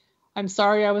like, I'm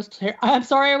sorry I was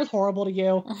horrible to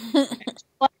you."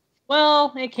 Like,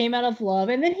 well, it came out of love.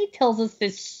 And then he tells us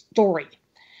this story.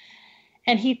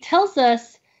 And he tells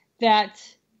us that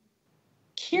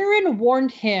Kieran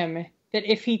warned him that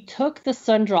if he took the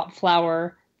Sundrop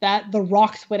flower, that the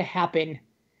rocks would happen.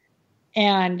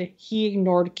 And he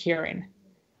ignored Kieran.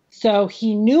 So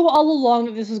he knew all along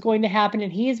that this was going to happen,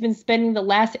 and he has been spending the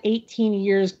last 18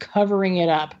 years covering it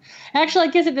up. Actually,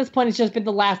 I guess at this point it's just been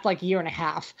the last year and a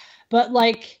half. But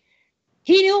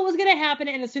he knew it was going to happen,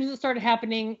 and as soon as it started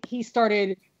happening, he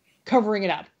started covering it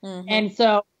up. Mm-hmm. And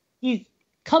so he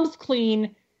comes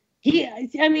clean.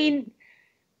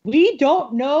 We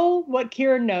don't know what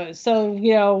Kieran knows.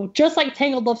 So, just like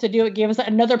Tangled loves to do, it gave us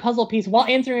another puzzle piece. While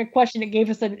answering a question, it gave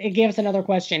us another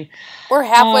question. We're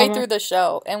halfway through the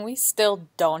show, and we still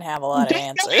don't have a lot of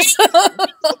answers.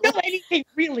 Don't know anything,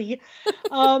 really.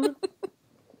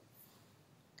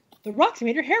 The rocks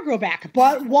made her hair grow back,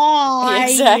 but why?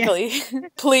 Exactly.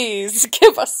 Please,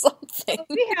 give us something.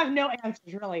 We have no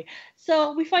answers, really.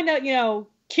 So we find out,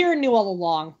 Kieran knew all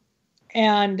along.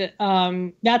 And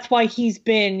that's why he's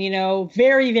been,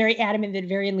 very, very adamant that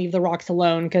Varian leave the rocks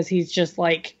alone, because he's just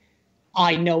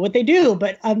I know what they do.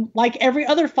 But like every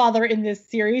other father in this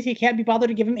series, he can't be bothered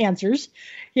to give him answers,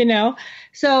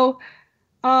 So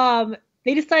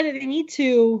they decided they need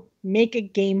to make a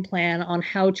game plan on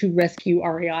how to rescue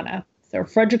Ariana. So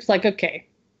Frederick's like, okay,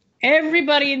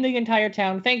 everybody in the entire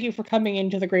town, thank you for coming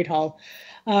into the Great Hall.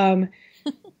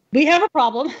 We have a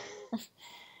problem.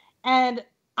 And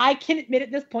I can admit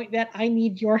at this point that I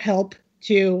need your help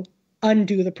to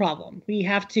undo the problem. We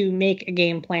have to make a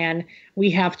game plan.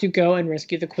 We have to go and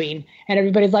rescue the queen. And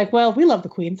everybody's like, well, we love the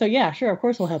queen, so yeah, sure, of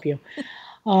course we'll help you.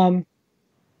 And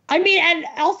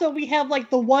also we have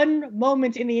the one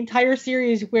moment in the entire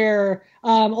series where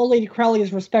old Lady Crowley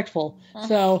is respectful.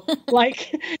 So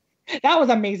that was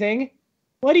amazing.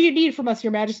 What do you need from us,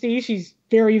 Your Majesty? She's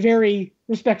very, very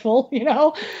respectful,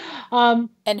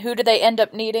 And who do they end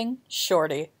up needing?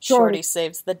 Shorty. Shorty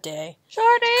saves the day.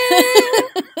 Shorty!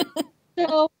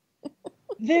 So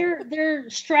they're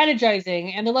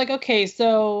strategizing, and they're like, okay,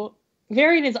 so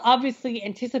Varian is obviously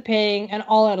anticipating an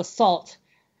all-out assault.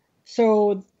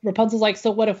 So Rapunzel's like,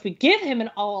 so what if we give him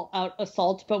an all-out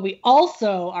assault, but we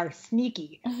also are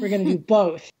sneaky? We're going to do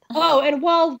both. Oh, and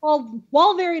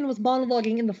while Varian was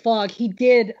monologuing in the fog, he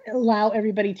did allow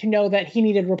everybody to know that he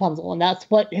needed Rapunzel, and that's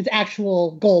what his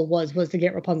actual goal was to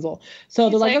get Rapunzel. So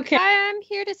they're like, okay, I'm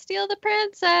here to steal the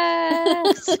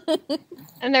princess.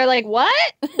 And they're like,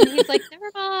 what? And he's like,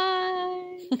 never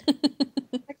mind.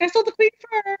 I stole the queen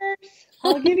first.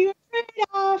 I'll give you a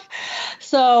trade-off.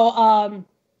 So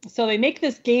they make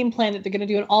this game plan that they're going to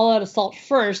do an all-out assault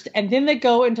first, and then they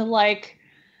go into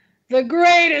the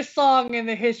greatest song in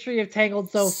the history of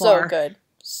Tangled so far. So good.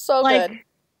 So good.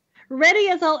 Ready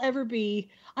as I'll Ever Be.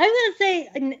 I'm going to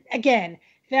say, again,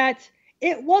 that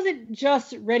it wasn't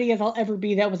just Ready as I'll Ever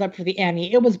Be that was up for the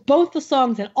Annie. It was both the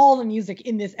songs and all the music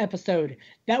in this episode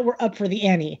that were up for the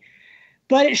Annie.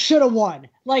 But it should have won.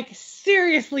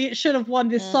 Seriously, it should have won.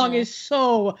 This song is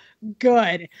so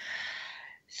good.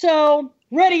 So,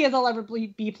 Ready as I'll Ever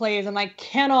Be plays, and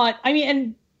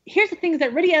and here's the thing is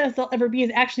that Ready as I'll Ever Be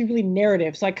is actually really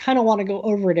narrative, so I kind of want to go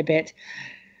over it a bit.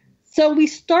 So we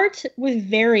start with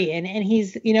Varian, and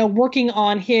he's, working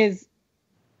on his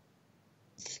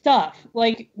stuff.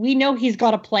 We know he's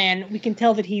got a plan. We can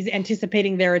tell that he's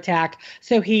anticipating their attack,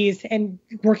 so he's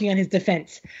working on his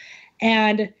defense.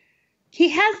 And he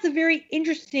has the very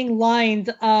interesting lines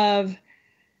of,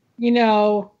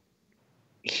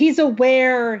 he's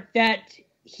aware that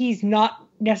he's not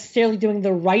necessarily doing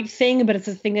the right thing, but it's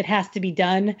a thing that has to be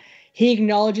done. He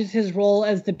acknowledges his role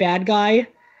as the bad guy,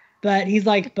 but he's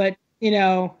like,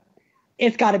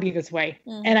 it's got to be this way.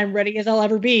 Mm-hmm. And I'm ready as I'll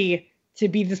ever be to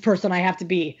be this person I have to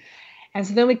be. And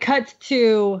so then we cut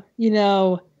to,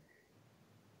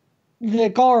 the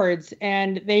guards,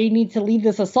 and they need to lead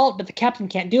this assault, but the captain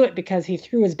can't do it because he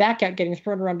threw his back out getting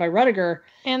thrown around by Rudiger.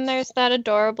 And there's that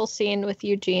adorable scene with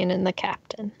Eugene and the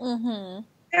captain. Mm-hmm.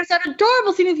 There's that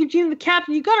adorable scene with Eugene and the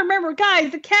captain. You gotta remember,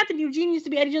 guys, the captain Eugene used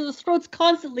to be at each other's throats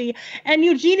constantly, and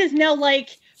Eugene is now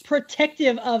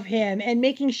protective of him and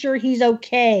making sure he's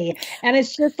okay. And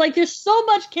it's just there's so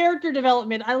much character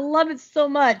development. I love it so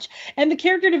much. And the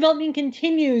character development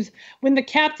continues when the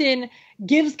captain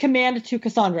gives command to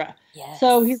Cassandra. Yes.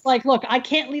 So he's like, look, I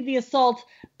can't lead the assault,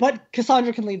 but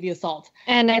Cassandra can lead the assault.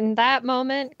 And in that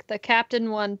moment, the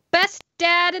captain won Best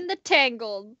Dad in the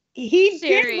Tangled. He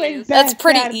did win. That's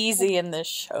pretty easy in this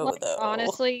show, though.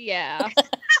 Honestly, yeah.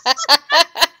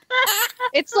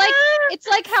 It's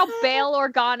like how Bail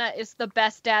Organa is the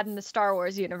best dad in the Star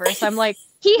Wars universe. I'm like,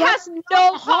 he has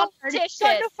no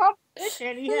competition.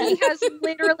 He has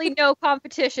literally no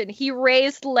competition. He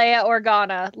raised Leia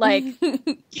Organa, like,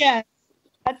 Yes.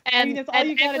 and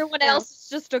everyone else is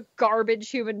just a garbage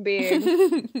human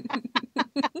being.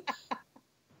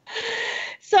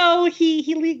 So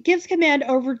he gives command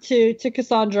over to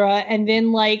Cassandra, and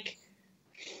then, like,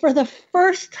 for the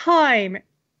first time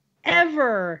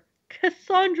ever,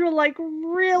 Cassandra, like,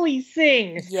 really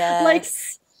sings. Yes. Like,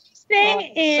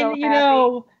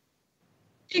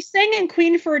 she sang in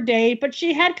Queen for a Day, but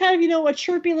she had kind of, a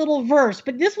chirpy little verse.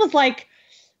 But this was like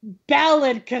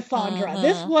ballad Cassandra.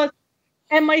 This was,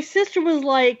 and my sister was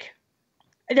like,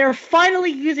 they're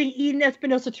finally using Eden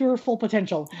Espinosa to her full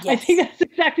potential. Yes. I think that's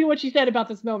exactly what she said about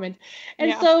this moment.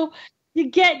 And so you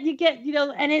get,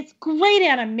 and it's great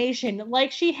animation.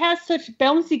 Like, she has such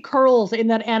bouncy curls in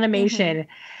that animation.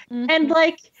 And,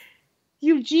 like,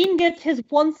 Eugene gets his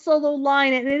one solo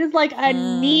line, and it is like a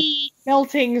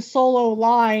knee-melting solo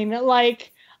line.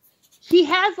 Like, he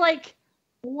has, like,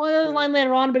 one other line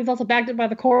later on, but he's also backed up by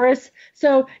the chorus.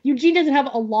 So Eugene doesn't have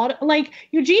a lot of, like,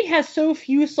 Eugene has so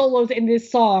few solos in this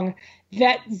song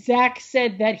that Zach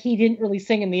said that he didn't really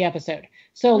sing in the episode.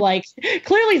 So, like,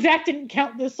 clearly Zach didn't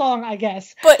count this song, I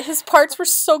guess. But his parts were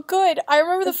so good. I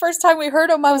remember the first time we heard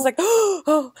him, I was like,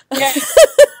 oh. Yes.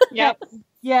 Yep.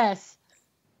 Yes.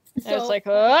 So, it's like,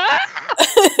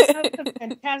 that's some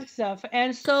fantastic stuff.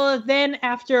 And so then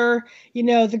after,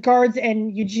 the guards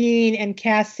and Eugene and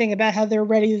Cass sing about how they're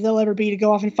ready as they'll ever be to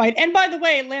go off and fight. And by the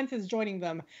way, Lance is joining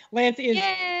them. Lance is,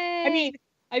 yay!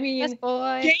 I mean, yes,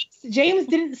 boy. James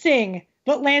didn't sing,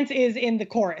 but Lance is in the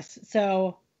chorus.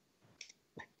 So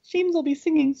James will be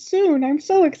singing soon. I'm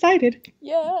so excited.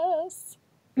 Yes.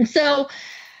 So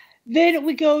then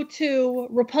we go to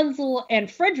Rapunzel and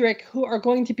Frederick, who are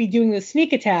going to be doing the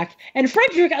sneak attack. And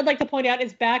Frederick, I'd like to point out,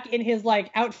 is back in his,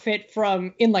 like, outfit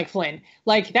from In Like Flynn.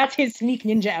 Like, that's his sneak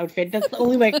ninja outfit. That's the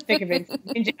only way I can think of it.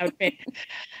 Ninja outfit.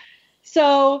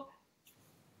 So,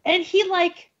 and he,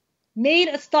 like, made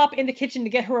a stop in the kitchen to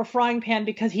get her a frying pan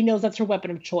because he knows that's her weapon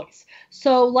of choice.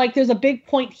 So, like, there's a big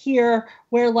point here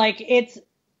where, like, it's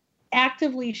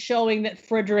actively showing that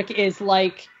Frederick is,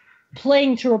 like,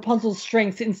 playing to Rapunzel's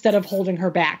strengths instead of holding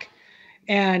her back.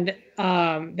 And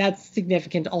that's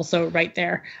significant also right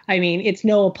there. I mean, it's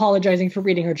no apologizing for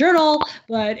reading her journal,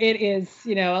 but it is,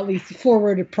 at least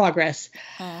forward progress.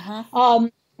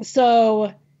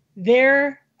 So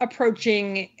they're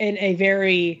approaching in a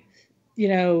very,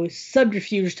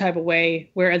 subterfuge type of way,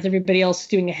 whereas everybody else is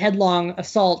doing a headlong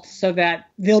assault so that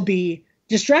they'll be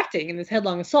distracting in this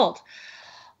headlong assault.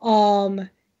 And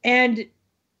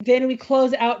then we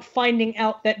close out finding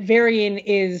out that Varian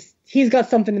he's got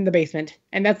something in the basement,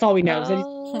 and that's all we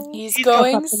know. He's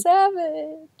going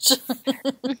savage.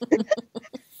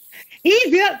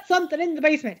 He's got something in the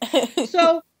basement.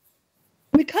 So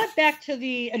we cut back to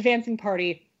the advancing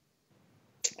party,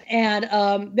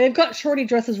 and they've got Shorty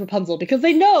dressed as Rapunzel because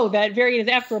they know that Varian is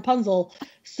after Rapunzel.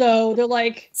 So they're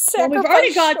like, well, we've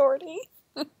already got Shorty.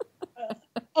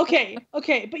 Okay,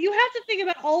 but you have to think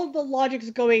about all of the logics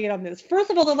going in on this. First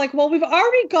of all, they're like, well, we've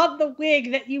already got the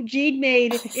wig that Eugene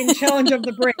made in Challenge of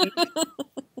the Brave.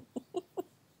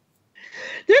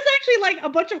 There's actually, like, a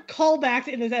bunch of callbacks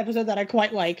in this episode that I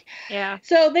quite like. Yeah.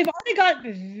 So they've already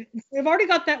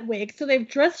got that wig. So they've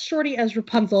dressed Shorty as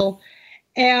Rapunzel,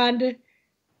 and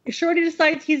Shorty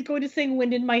decides he's going to sing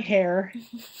 "Wind in My Hair,"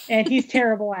 and he's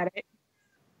terrible at it.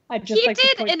 He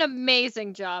did an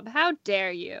amazing job. How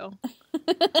dare you?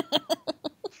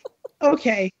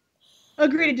 Okay.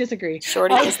 Agree to disagree.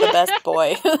 Shorty is the best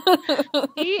boy.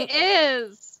 He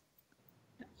is.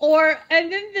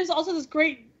 And then there's also this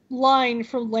great line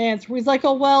from Lance where he's like,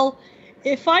 oh, well,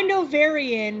 if I know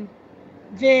Varian,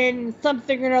 then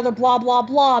something or another, blah, blah,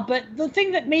 blah. But the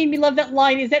thing that made me love that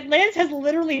line is that Lance has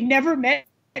literally never met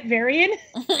Varian.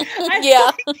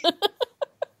 Yeah.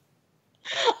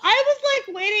 I was,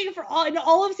 like, waiting for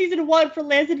all of season 1 for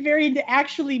Lance and Varian to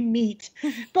actually meet.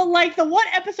 But, like, the one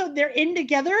episode they're in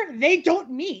together, they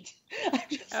don't meet. I'm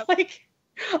just like,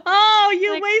 oh,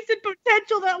 you wasted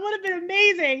potential. That would have been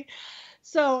amazing.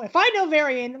 So if I know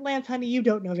Varian, Lance, honey, you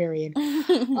don't know Varian.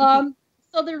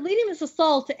 So they're leading this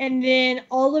assault, and then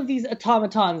all of these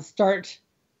automatons start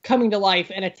coming to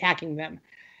life and attacking them.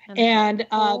 And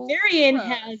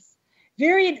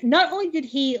Varian, not only did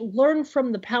he learn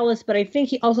from the palace, but I think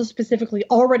he also specifically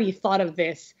already thought of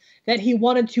this, that he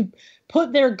wanted to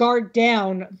put their guard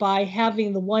down by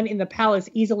having the one in the palace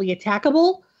easily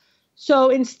attackable. So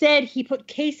instead, he put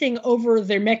casing over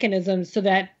their mechanisms so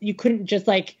that you couldn't just,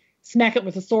 like, smack it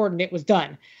with a sword and it was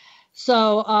done.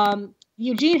 So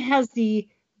Eugene has the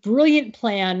brilliant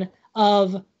plan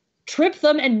of trip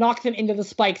them and knock them into the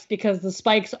spikes because the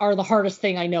spikes are the hardest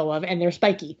thing I know of, and they're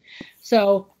spiky.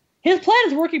 So his plan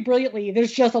is working brilliantly.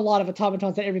 There's just a lot of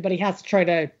automatons that everybody has to try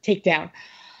to take down.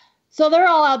 So they're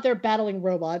all out there battling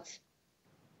robots.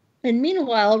 And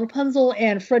meanwhile, Rapunzel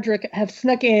and Frederick have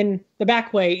snuck in the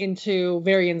back way into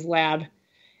Varian's lab.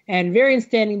 And Varian's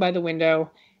standing by the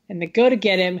window, and they go to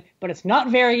get him, but it's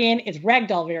not Varian, it's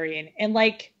Ragdoll Varian. And,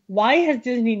 like, why has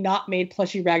Disney not made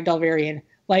plushy Ragdoll Varian?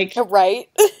 Like, right?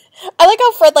 I like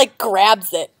how Fred, like,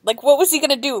 grabs it. Like, what was he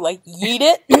gonna do? Like, yeet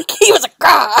it? He was like,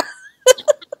 ah!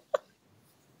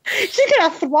 She's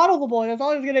gonna throttle the boy, that's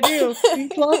all he's gonna do.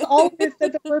 He's lost all of his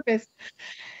sense of purpose.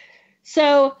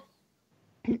 So,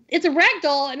 it's a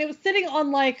ragdoll, and it was sitting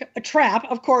on, like, a trap,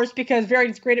 of course, because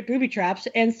Varian's great at booby traps.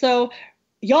 And so,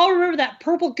 y'all remember that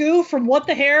purple goo from What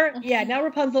the Hair? Yeah, now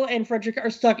Rapunzel and Frederick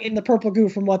are stuck in the purple goo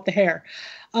from What the Hair.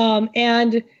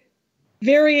 And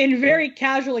Varian very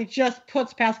casually just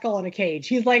puts Pascal in a cage.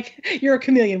 He's like, you're a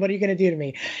chameleon, what are you going to do to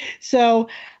me? So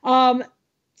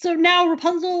now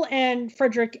Rapunzel and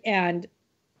Frederick and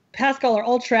Pascal are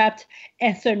all trapped,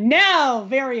 and so now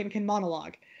Varian can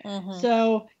monologue.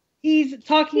 So he's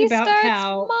talking about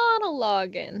how...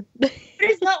 monologuing.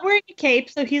 He's not wearing a cape,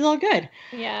 so he's all good.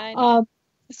 Yeah, I know.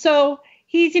 So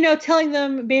he's, telling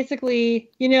them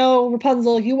basically,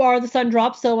 Rapunzel, you are the sun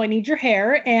drop, so I need your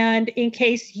hair. And in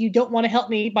case you don't want to help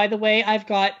me, by the way, I've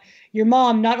got your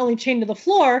mom not only chained to the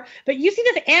floor, but you see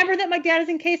this amber that my dad is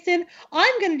encased in?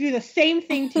 I'm going to do the same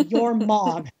thing to your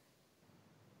mom.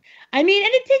 I mean,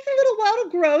 and it takes a little while to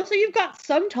grow, so you've got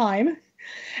some time.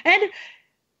 And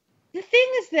the thing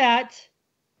is that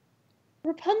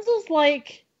Rapunzel's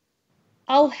like,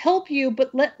 I'll help you,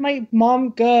 but let my mom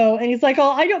go. And he's like,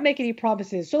 oh, I don't make any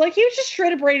promises. So, like, he was just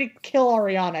straight up ready to kill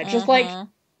Ariana.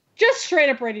 Just straight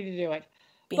up ready to do it.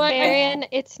 But Marion,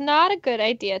 it's not a good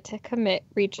idea to commit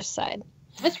regicide.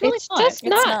 It's really not. Just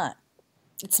not.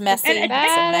 It's messy. And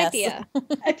bad idea.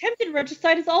 Attempted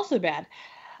regicide is also bad.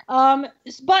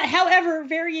 But, however,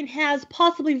 Varian has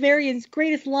possibly Varian's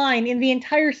greatest line in the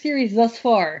entire series thus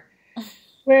far.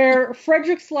 Where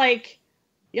Frederick's like,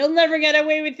 you'll never get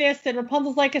away with this. And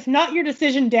Rapunzel's like, it's not your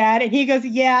decision, Dad. And he goes,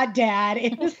 yeah, Dad.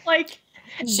 And it's like,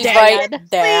 she's right,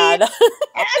 Dad.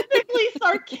 Ethically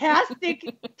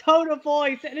sarcastic tone of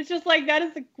voice. And it's just like, that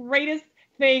is the greatest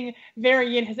thing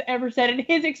Varian has ever said. And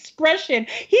his expression,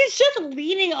 he's just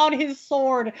leaning on his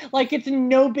sword like it's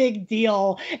no big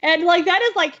deal. And like, that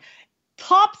is like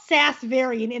top sass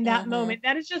Varian in that moment.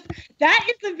 That is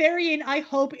the Varian I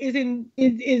hope is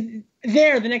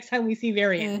there the next time we see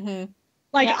Varian.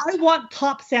 Like, yes. I want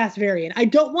top sass Varian. I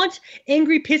don't want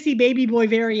angry, pissy baby boy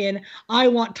Varian. I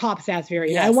want top sass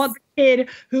Varian. Yes. I want the kid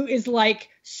who is, like,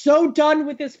 so done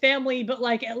with his family, but,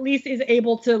 like, at least is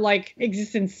able to, like,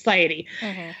 exist in society.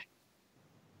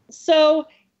 So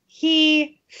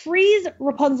he frees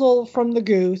Rapunzel from the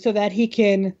goo so that he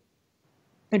can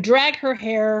drag her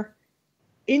hair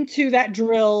into that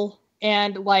drill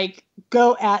and, like,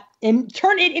 go at and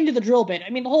turn it into the drill bit.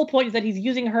 I mean, the whole point is that he's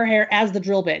using her hair as the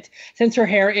drill bit, since her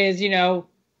hair is,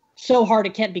 so hard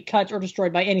it can't be cut or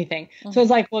destroyed by anything. So it's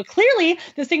like, well, clearly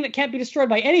this thing that can't be destroyed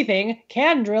by anything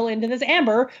can drill into this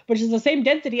amber, which is the same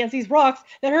density as these rocks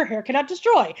that her hair cannot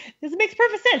destroy. This makes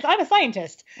perfect sense. I'm a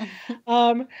scientist.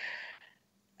 That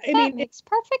makes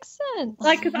perfect sense.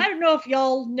 Like, because I don't know if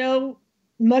y'all know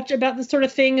much about this sort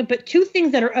of thing, but two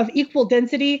things that are of equal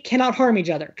density cannot harm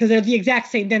each other because they're the exact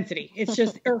same density. It's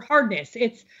just or hardness.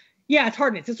 It's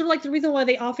hardness. It's sort of like the reason why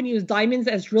they often use diamonds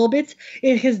as drill bits.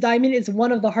 His diamond is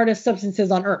one of the hardest substances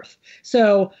on Earth,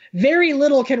 so very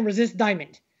little can resist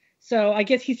diamond. So I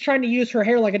guess he's trying to use her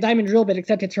hair like a diamond drill bit,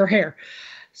 except it's her hair.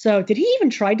 So did he even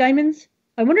try diamonds?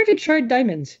 I wonder if he tried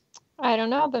diamonds. I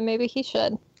don't know, but maybe he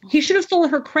should. He should have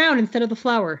stolen her crown instead of the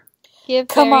flower. Give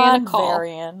Come Varian on, a call.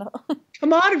 Varian.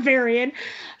 Come on, Varian.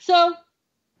 So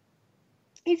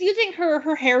he's using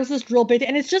her hair as this drill bit,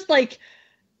 and it's just like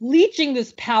leeching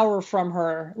this power from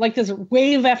her, like this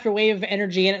wave after wave of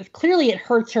energy, and clearly it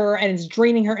hurts her and it's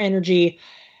draining her energy.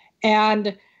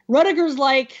 And Rudiger's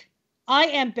like, I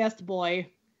am best boy.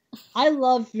 I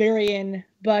love Varian,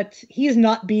 but he's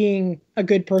not being a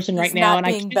good person right now. Not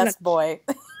being best boy.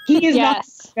 He is not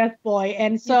best boy.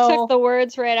 And so you took the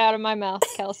words right out of my mouth,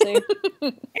 Kelsey.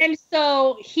 And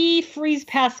so he frees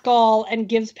Pascal and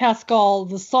gives Pascal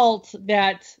the salt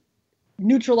that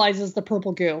neutralizes the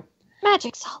purple goo.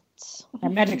 Magic salts.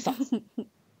 Magic salts.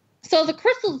 So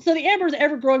the amber is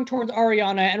ever growing towards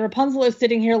Ariana, and Rapunzel is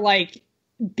sitting here like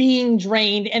being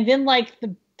drained, and then like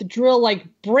the drill like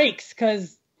breaks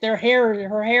because her hair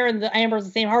and the amber is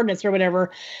the same hardness or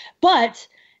whatever. But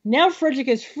Now Frederick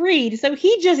is freed, so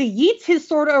he just yeets his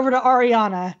sword over to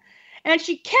Ariana, and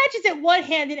she catches it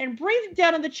one-handed and brings it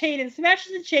down on the chain and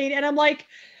smashes the chain, and I'm like,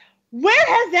 where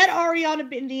has that Ariana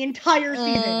been the entire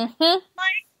season?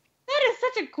 Like, that is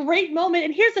such a great moment,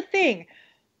 and here's the thing.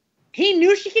 He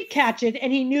knew she could catch it,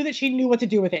 and he knew that she knew what to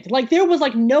do with it. Like, there was,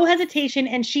 like, no hesitation,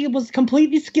 and she was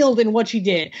completely skilled in what she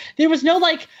did. There was no,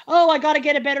 like, oh, I gotta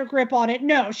get a better grip on it.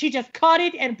 No, she just caught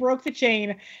it and broke the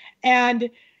chain. And,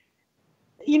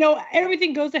 you know,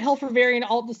 everything goes to hell for Varian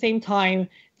all at the same time.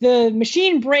 The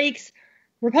machine breaks.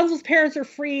 Rapunzel's parents are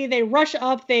free. They rush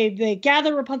up. They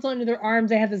gather Rapunzel into their arms.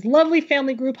 They have this lovely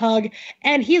family group hug.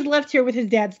 And he's left here with his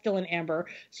dad still in Amber.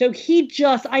 So he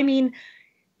just, I mean...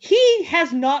 He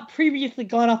has not previously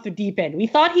gone off the deep end. We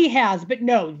thought he has, but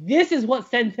no, this is what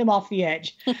sends him off the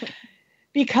edge.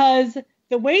 Because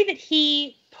the way that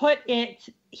he put it,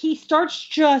 he starts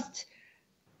just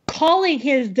calling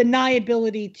his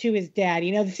deniability to his dad.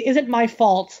 You know, this isn't my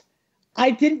fault.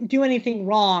 I didn't do anything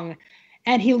wrong.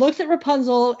 And he looks at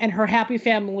Rapunzel and her happy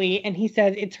family, and he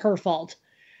says it's her fault.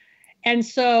 And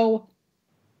so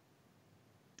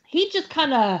he just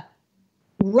kind of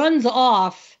runs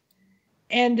off.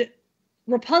 And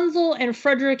Rapunzel and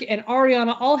Frederick and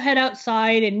Ariana all head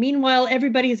outside, and meanwhile,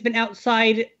 everybody has been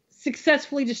outside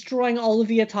successfully destroying all of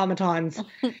the automatons.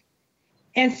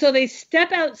 And so they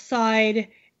step outside,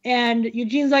 and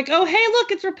Eugene's like, oh, hey,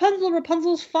 look, it's Rapunzel.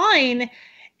 Rapunzel's fine.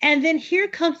 And then here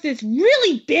comes this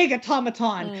really big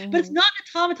automaton. But it's not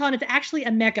an automaton, it's actually a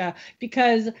mecha,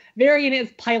 because Varian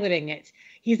is piloting it.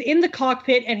 He's in the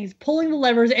cockpit, and he's pulling the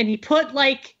levers, and he put,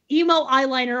 like, emo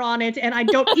eyeliner on it, and I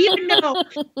don't even know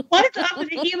what's up with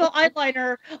the emo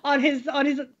eyeliner on his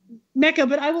mecha,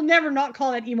 but I will never not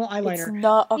call that emo eyeliner. It's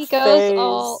not a He phase. goes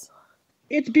all...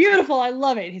 It's beautiful. I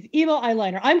love it. His emo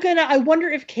eyeliner. I wonder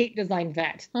if Kate designed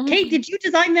that. Kate, did you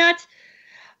design that?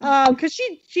 Because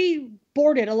she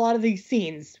boarded a lot of these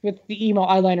scenes with the emo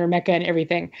eyeliner mecha and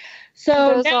everything.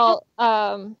 So It goes now,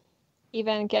 all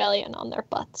Evangelion on their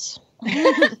butts.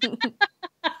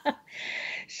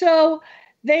 so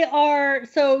they are,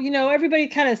 you know, everybody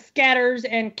kind of scatters,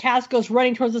 and Cass goes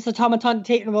running towards this automaton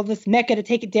this mecha to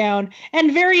take it down,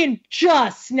 and Varian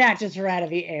just snatches her out of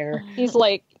the air. He's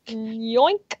like,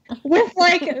 yoink. With,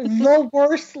 like, the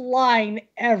worst line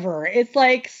ever. It's,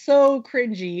 like, so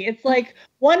cringy. It's, like,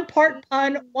 one part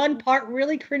pun, one part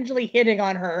really cringily hitting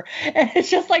on her. And it's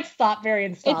just, like, stop,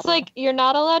 Varian, stop. It's like, you're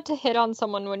not allowed to hit on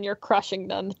someone when you're crushing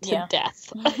them to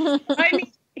death. I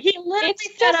mean, he literally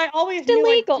It's said, just I always knew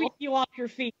illegal. I'd sweep you off your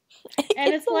feet.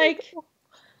 And it's like...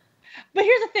 But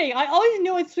here's the thing. I always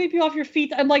knew I'd sweep you off your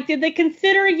feet. I'm like, did they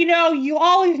consider, you know, you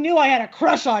always knew I had a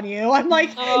crush on you? I'm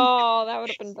like... Oh, that would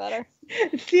have been better.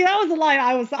 See, that was the line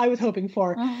I was hoping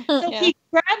for. So he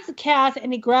grabs Cass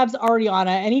and he grabs Ariana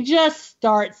and he just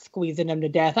starts squeezing them to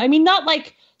death. I mean, not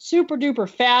like super duper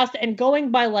fast and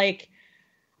going by like...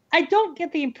 I don't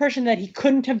get the impression that he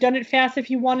couldn't have done it fast if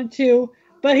he wanted to,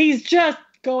 but he's just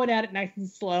going at it nice and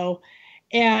slow.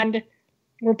 And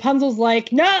Rapunzel's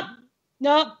like, nope,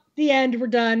 the end, we're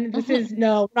done. This is,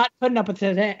 no, we're not putting up with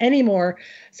it anymore.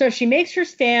 So she makes her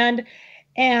stand,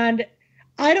 and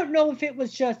I don't know if it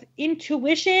was just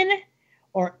intuition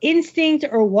or instinct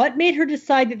or what made her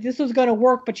decide that this was going to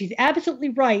work, but she's absolutely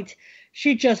right.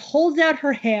 She just holds out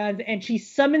her hand, and she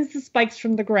summons the spikes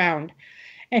from the ground.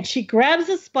 And she grabs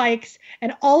the spikes,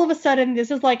 and all of a sudden,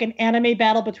 this is like an anime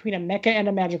battle between a mecha and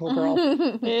a magical girl.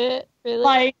 It really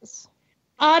Like, is.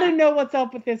 I don't know what's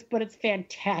up with this, but it's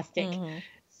fantastic.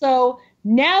 So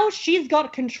now she's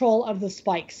got control of the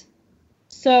spikes.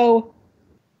 So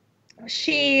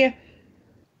she,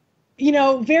 you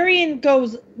know, Varian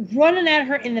goes running at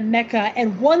her in the mecha,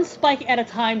 and one spike at a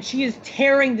time, she is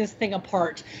tearing this thing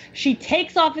apart. She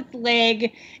takes off its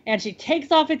leg, and she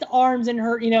takes off its arms, and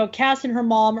her, you know, Cass and her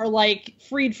mom are, like,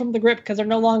 freed from the grip because they're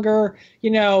no longer, you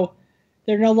know,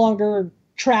 they're no longer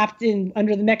trapped in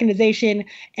under the mechanization.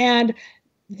 And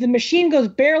the machine goes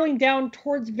barreling down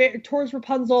towards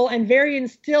Rapunzel, and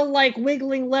Varian's still, like,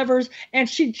 wiggling levers, and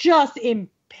she just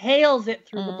impales it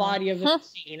through the body of the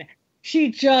machine. She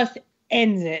just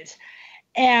ends it.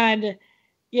 And,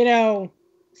 you know,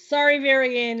 sorry,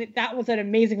 Varian, that was an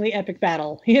amazingly epic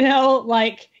battle. You know,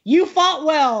 like, you fought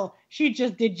well. She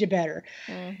just did you better.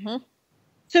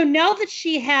 So now that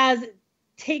she has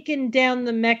taken down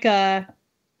the mecha,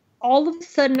 all of a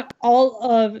sudden, all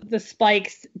of the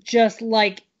spikes just,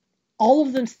 like, all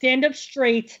of them stand up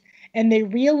straight, and they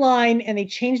realign, and they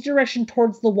change direction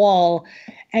towards the wall,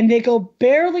 and they go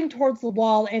barreling towards the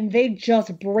wall, and they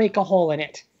just break a hole in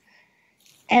it.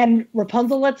 And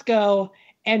Rapunzel lets go,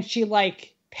 and she,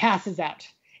 like, passes out.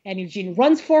 and Eugene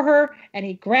runs for her, and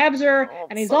he grabs her,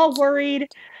 and he's all worried.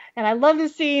 And I love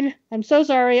this scene. I'm so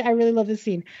sorry. I really love this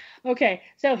scene. Okay,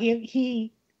 so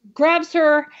he grabs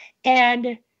her,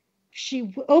 and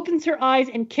she opens her eyes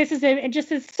and kisses him and just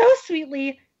says so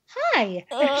sweetly, hi.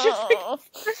 It's just like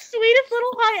the sweetest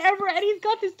little hi ever. And he's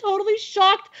got this totally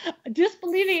shocked,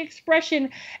 disbelieving expression.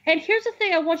 And here's the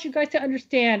thing I want you guys to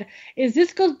understand is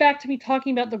this goes back to me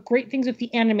talking about the great things with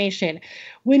the animation.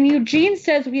 When Eugene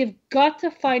says we have got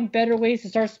to find better ways to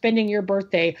start spending your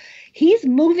birthday, he's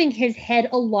moving his head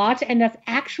a lot, and that's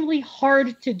actually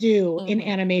hard to do in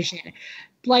animation.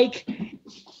 Like,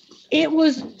 it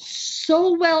was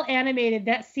so well animated,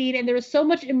 that scene, and there was so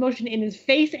much emotion in his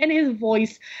face and his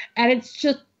voice, and it's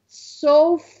just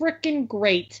so freaking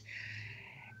great.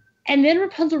 And then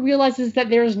Rapunzel realizes that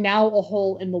there's now a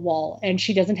hole in the wall, and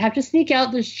she doesn't have to sneak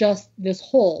out, there's just this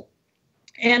hole.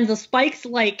 And the spikes,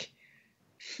 like,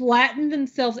 flatten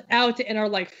themselves out and are,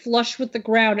 like, flush with the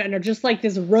ground and are just like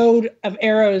this road of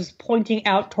arrows pointing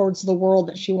out towards the world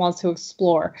that she wants to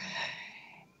explore.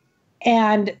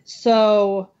 And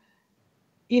so,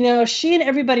 you know, she and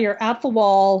everybody are at the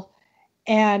wall,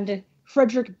 and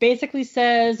Frederick basically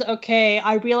says, okay,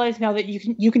 I realize now that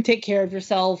you can take care of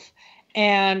yourself,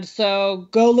 and so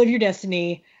go live your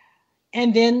destiny.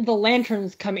 And then the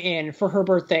lanterns come in for her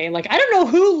birthday. Like, I don't know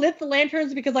who lit the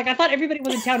lanterns, because, like, I thought everybody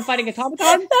was in town fighting automatons.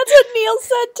 That's what Neil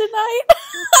said tonight.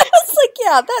 I was like,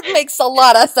 yeah, that makes a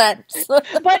lot of sense.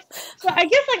 But so I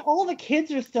guess, like, all the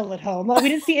kids are still at home. Like, we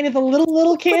didn't see any of the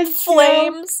little kids. With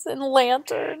flames and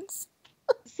lanterns.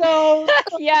 So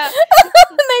yeah,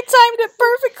 they timed it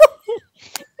perfectly.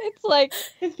 It's like,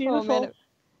 it's beautiful. Oh, man.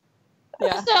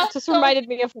 Yeah, it just reminded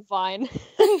me of a Vine.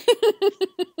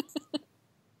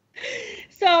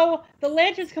 So the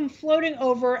lanterns come floating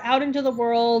over out into the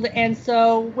world, and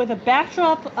so with a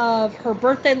backdrop of her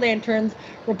birthday lanterns,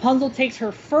 Rapunzel takes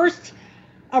her first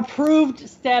approved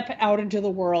step out into the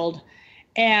world,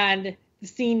 and the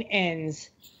scene ends.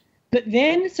 But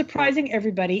then, surprising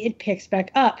everybody, it picks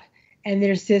back up, and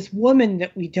there's this woman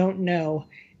that we don't know.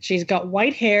 She's got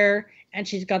white hair, and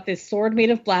she's got this sword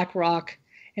made of black rock,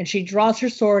 and she draws her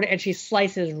sword, and she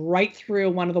slices right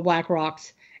through one of the black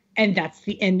rocks. And that's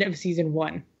the end of season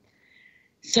 1.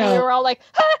 So and we were all like,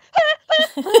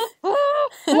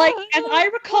 like, as I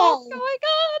recall, oh my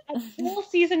god! Until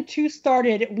season 2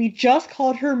 started, we just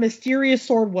called her Mysterious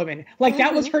Sword Woman. Like,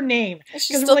 that was her name.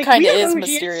 She still like, kind of is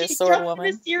Mysterious Sword Woman.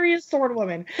 Mysterious Sword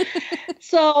Woman.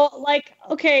 So, like,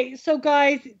 okay, so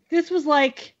guys, this was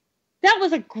like, that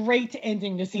was a great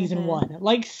ending to season 1.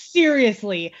 Like,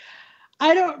 seriously.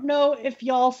 I don't know if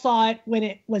y'all saw it when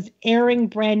it was airing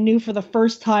brand new for the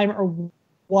first time or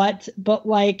what, but,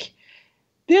 like,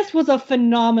 this was a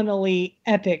phenomenally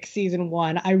epic season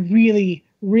 1. I really,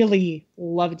 really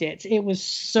loved it. It was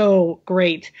so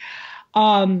great.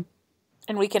 And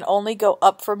we can only go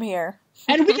up from here.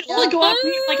 And we can only go up.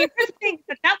 Like, here's the thing,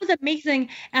 that was amazing.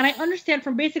 And I understand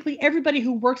from basically everybody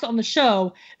who works on the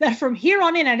show that from here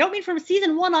on in, I don't mean from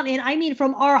season 1 on in, I mean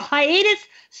from our hiatus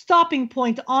stopping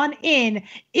point on in,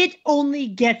 it only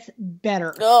gets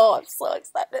better. Oh, I'm so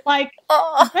excited. Like,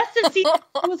 the rest of season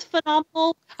 2 was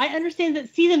phenomenal. I understand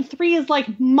that season 3 is,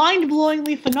 like,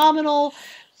 mind-blowingly phenomenal.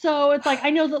 So it's like,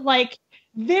 I know that, like,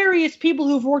 various people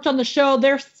who've worked on the show,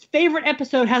 their favorite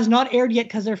episode has not aired yet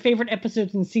because their favorite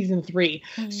episode's in season 3.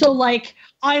 So, like,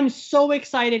 I'm so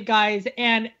excited, guys.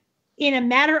 And in a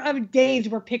matter of days,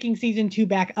 we're picking season 2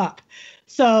 back up.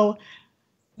 So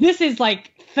this is,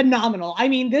 like, phenomenal. I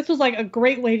mean, this was, like, a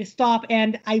great way to stop.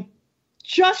 And I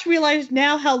just realized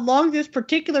now how long this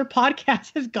particular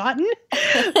podcast has gotten.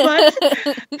 But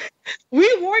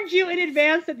we warned you in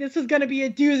advance that this was going to be a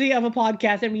doozy of a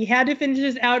podcast, and we had to finish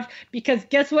this out because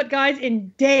guess what, guys? In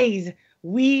days,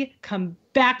 we come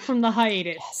back from the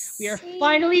hiatus. Yes. We are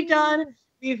finally done.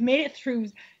 We've made it through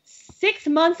 6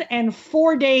 months and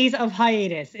 4 days of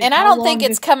hiatus. And I don't think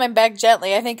it's coming back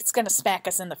gently. I think it's going to smack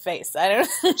us in the face. I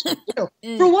don't.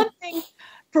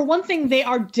 For one thing, they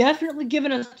are definitely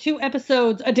giving us 2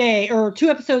 episodes a day or 2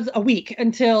 episodes a week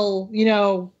until, you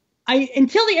know,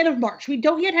 until the end of March. We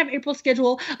don't yet have April's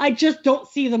schedule. I just don't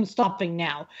see them stopping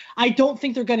now. I don't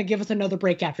think they're going to give us another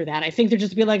break after that. I think they're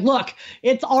just be like, look,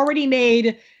 it's already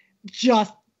made.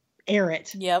 Just air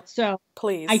it. Yep. So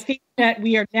please. I think that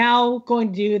we are now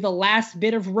going to do the last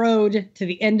bit of road to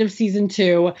the end of season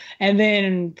 2 and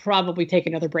then probably take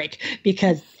another break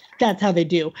because that's how they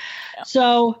do. Yeah.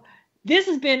 So this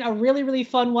has been a really, really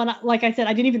fun one. Like I said,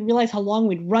 I didn't even realize how long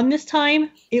we'd run this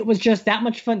time. It was just that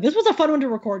much fun. This was a fun one to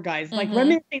record, guys. Like,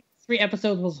 reminiscing 3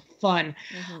 episodes was fun.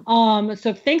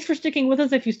 So thanks for sticking with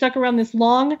us if you stuck around this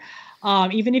long.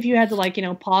 Even if you had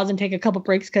to pause and take a couple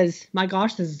breaks, because my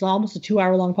gosh, this is almost a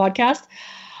 2-hour long podcast.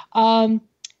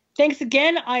 Thanks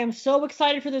again. I am so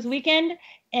excited for this weekend,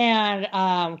 and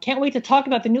can't wait to talk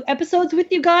about the new episodes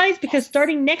with you guys, because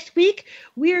starting next week,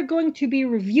 we are going to be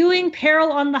reviewing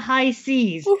Peril on the High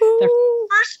Seas. Woo-hoo. The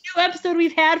first new episode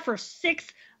we've had for 6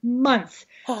 months.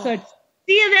 So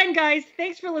see you then, guys.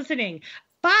 Thanks for listening.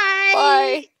 Bye.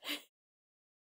 Bye.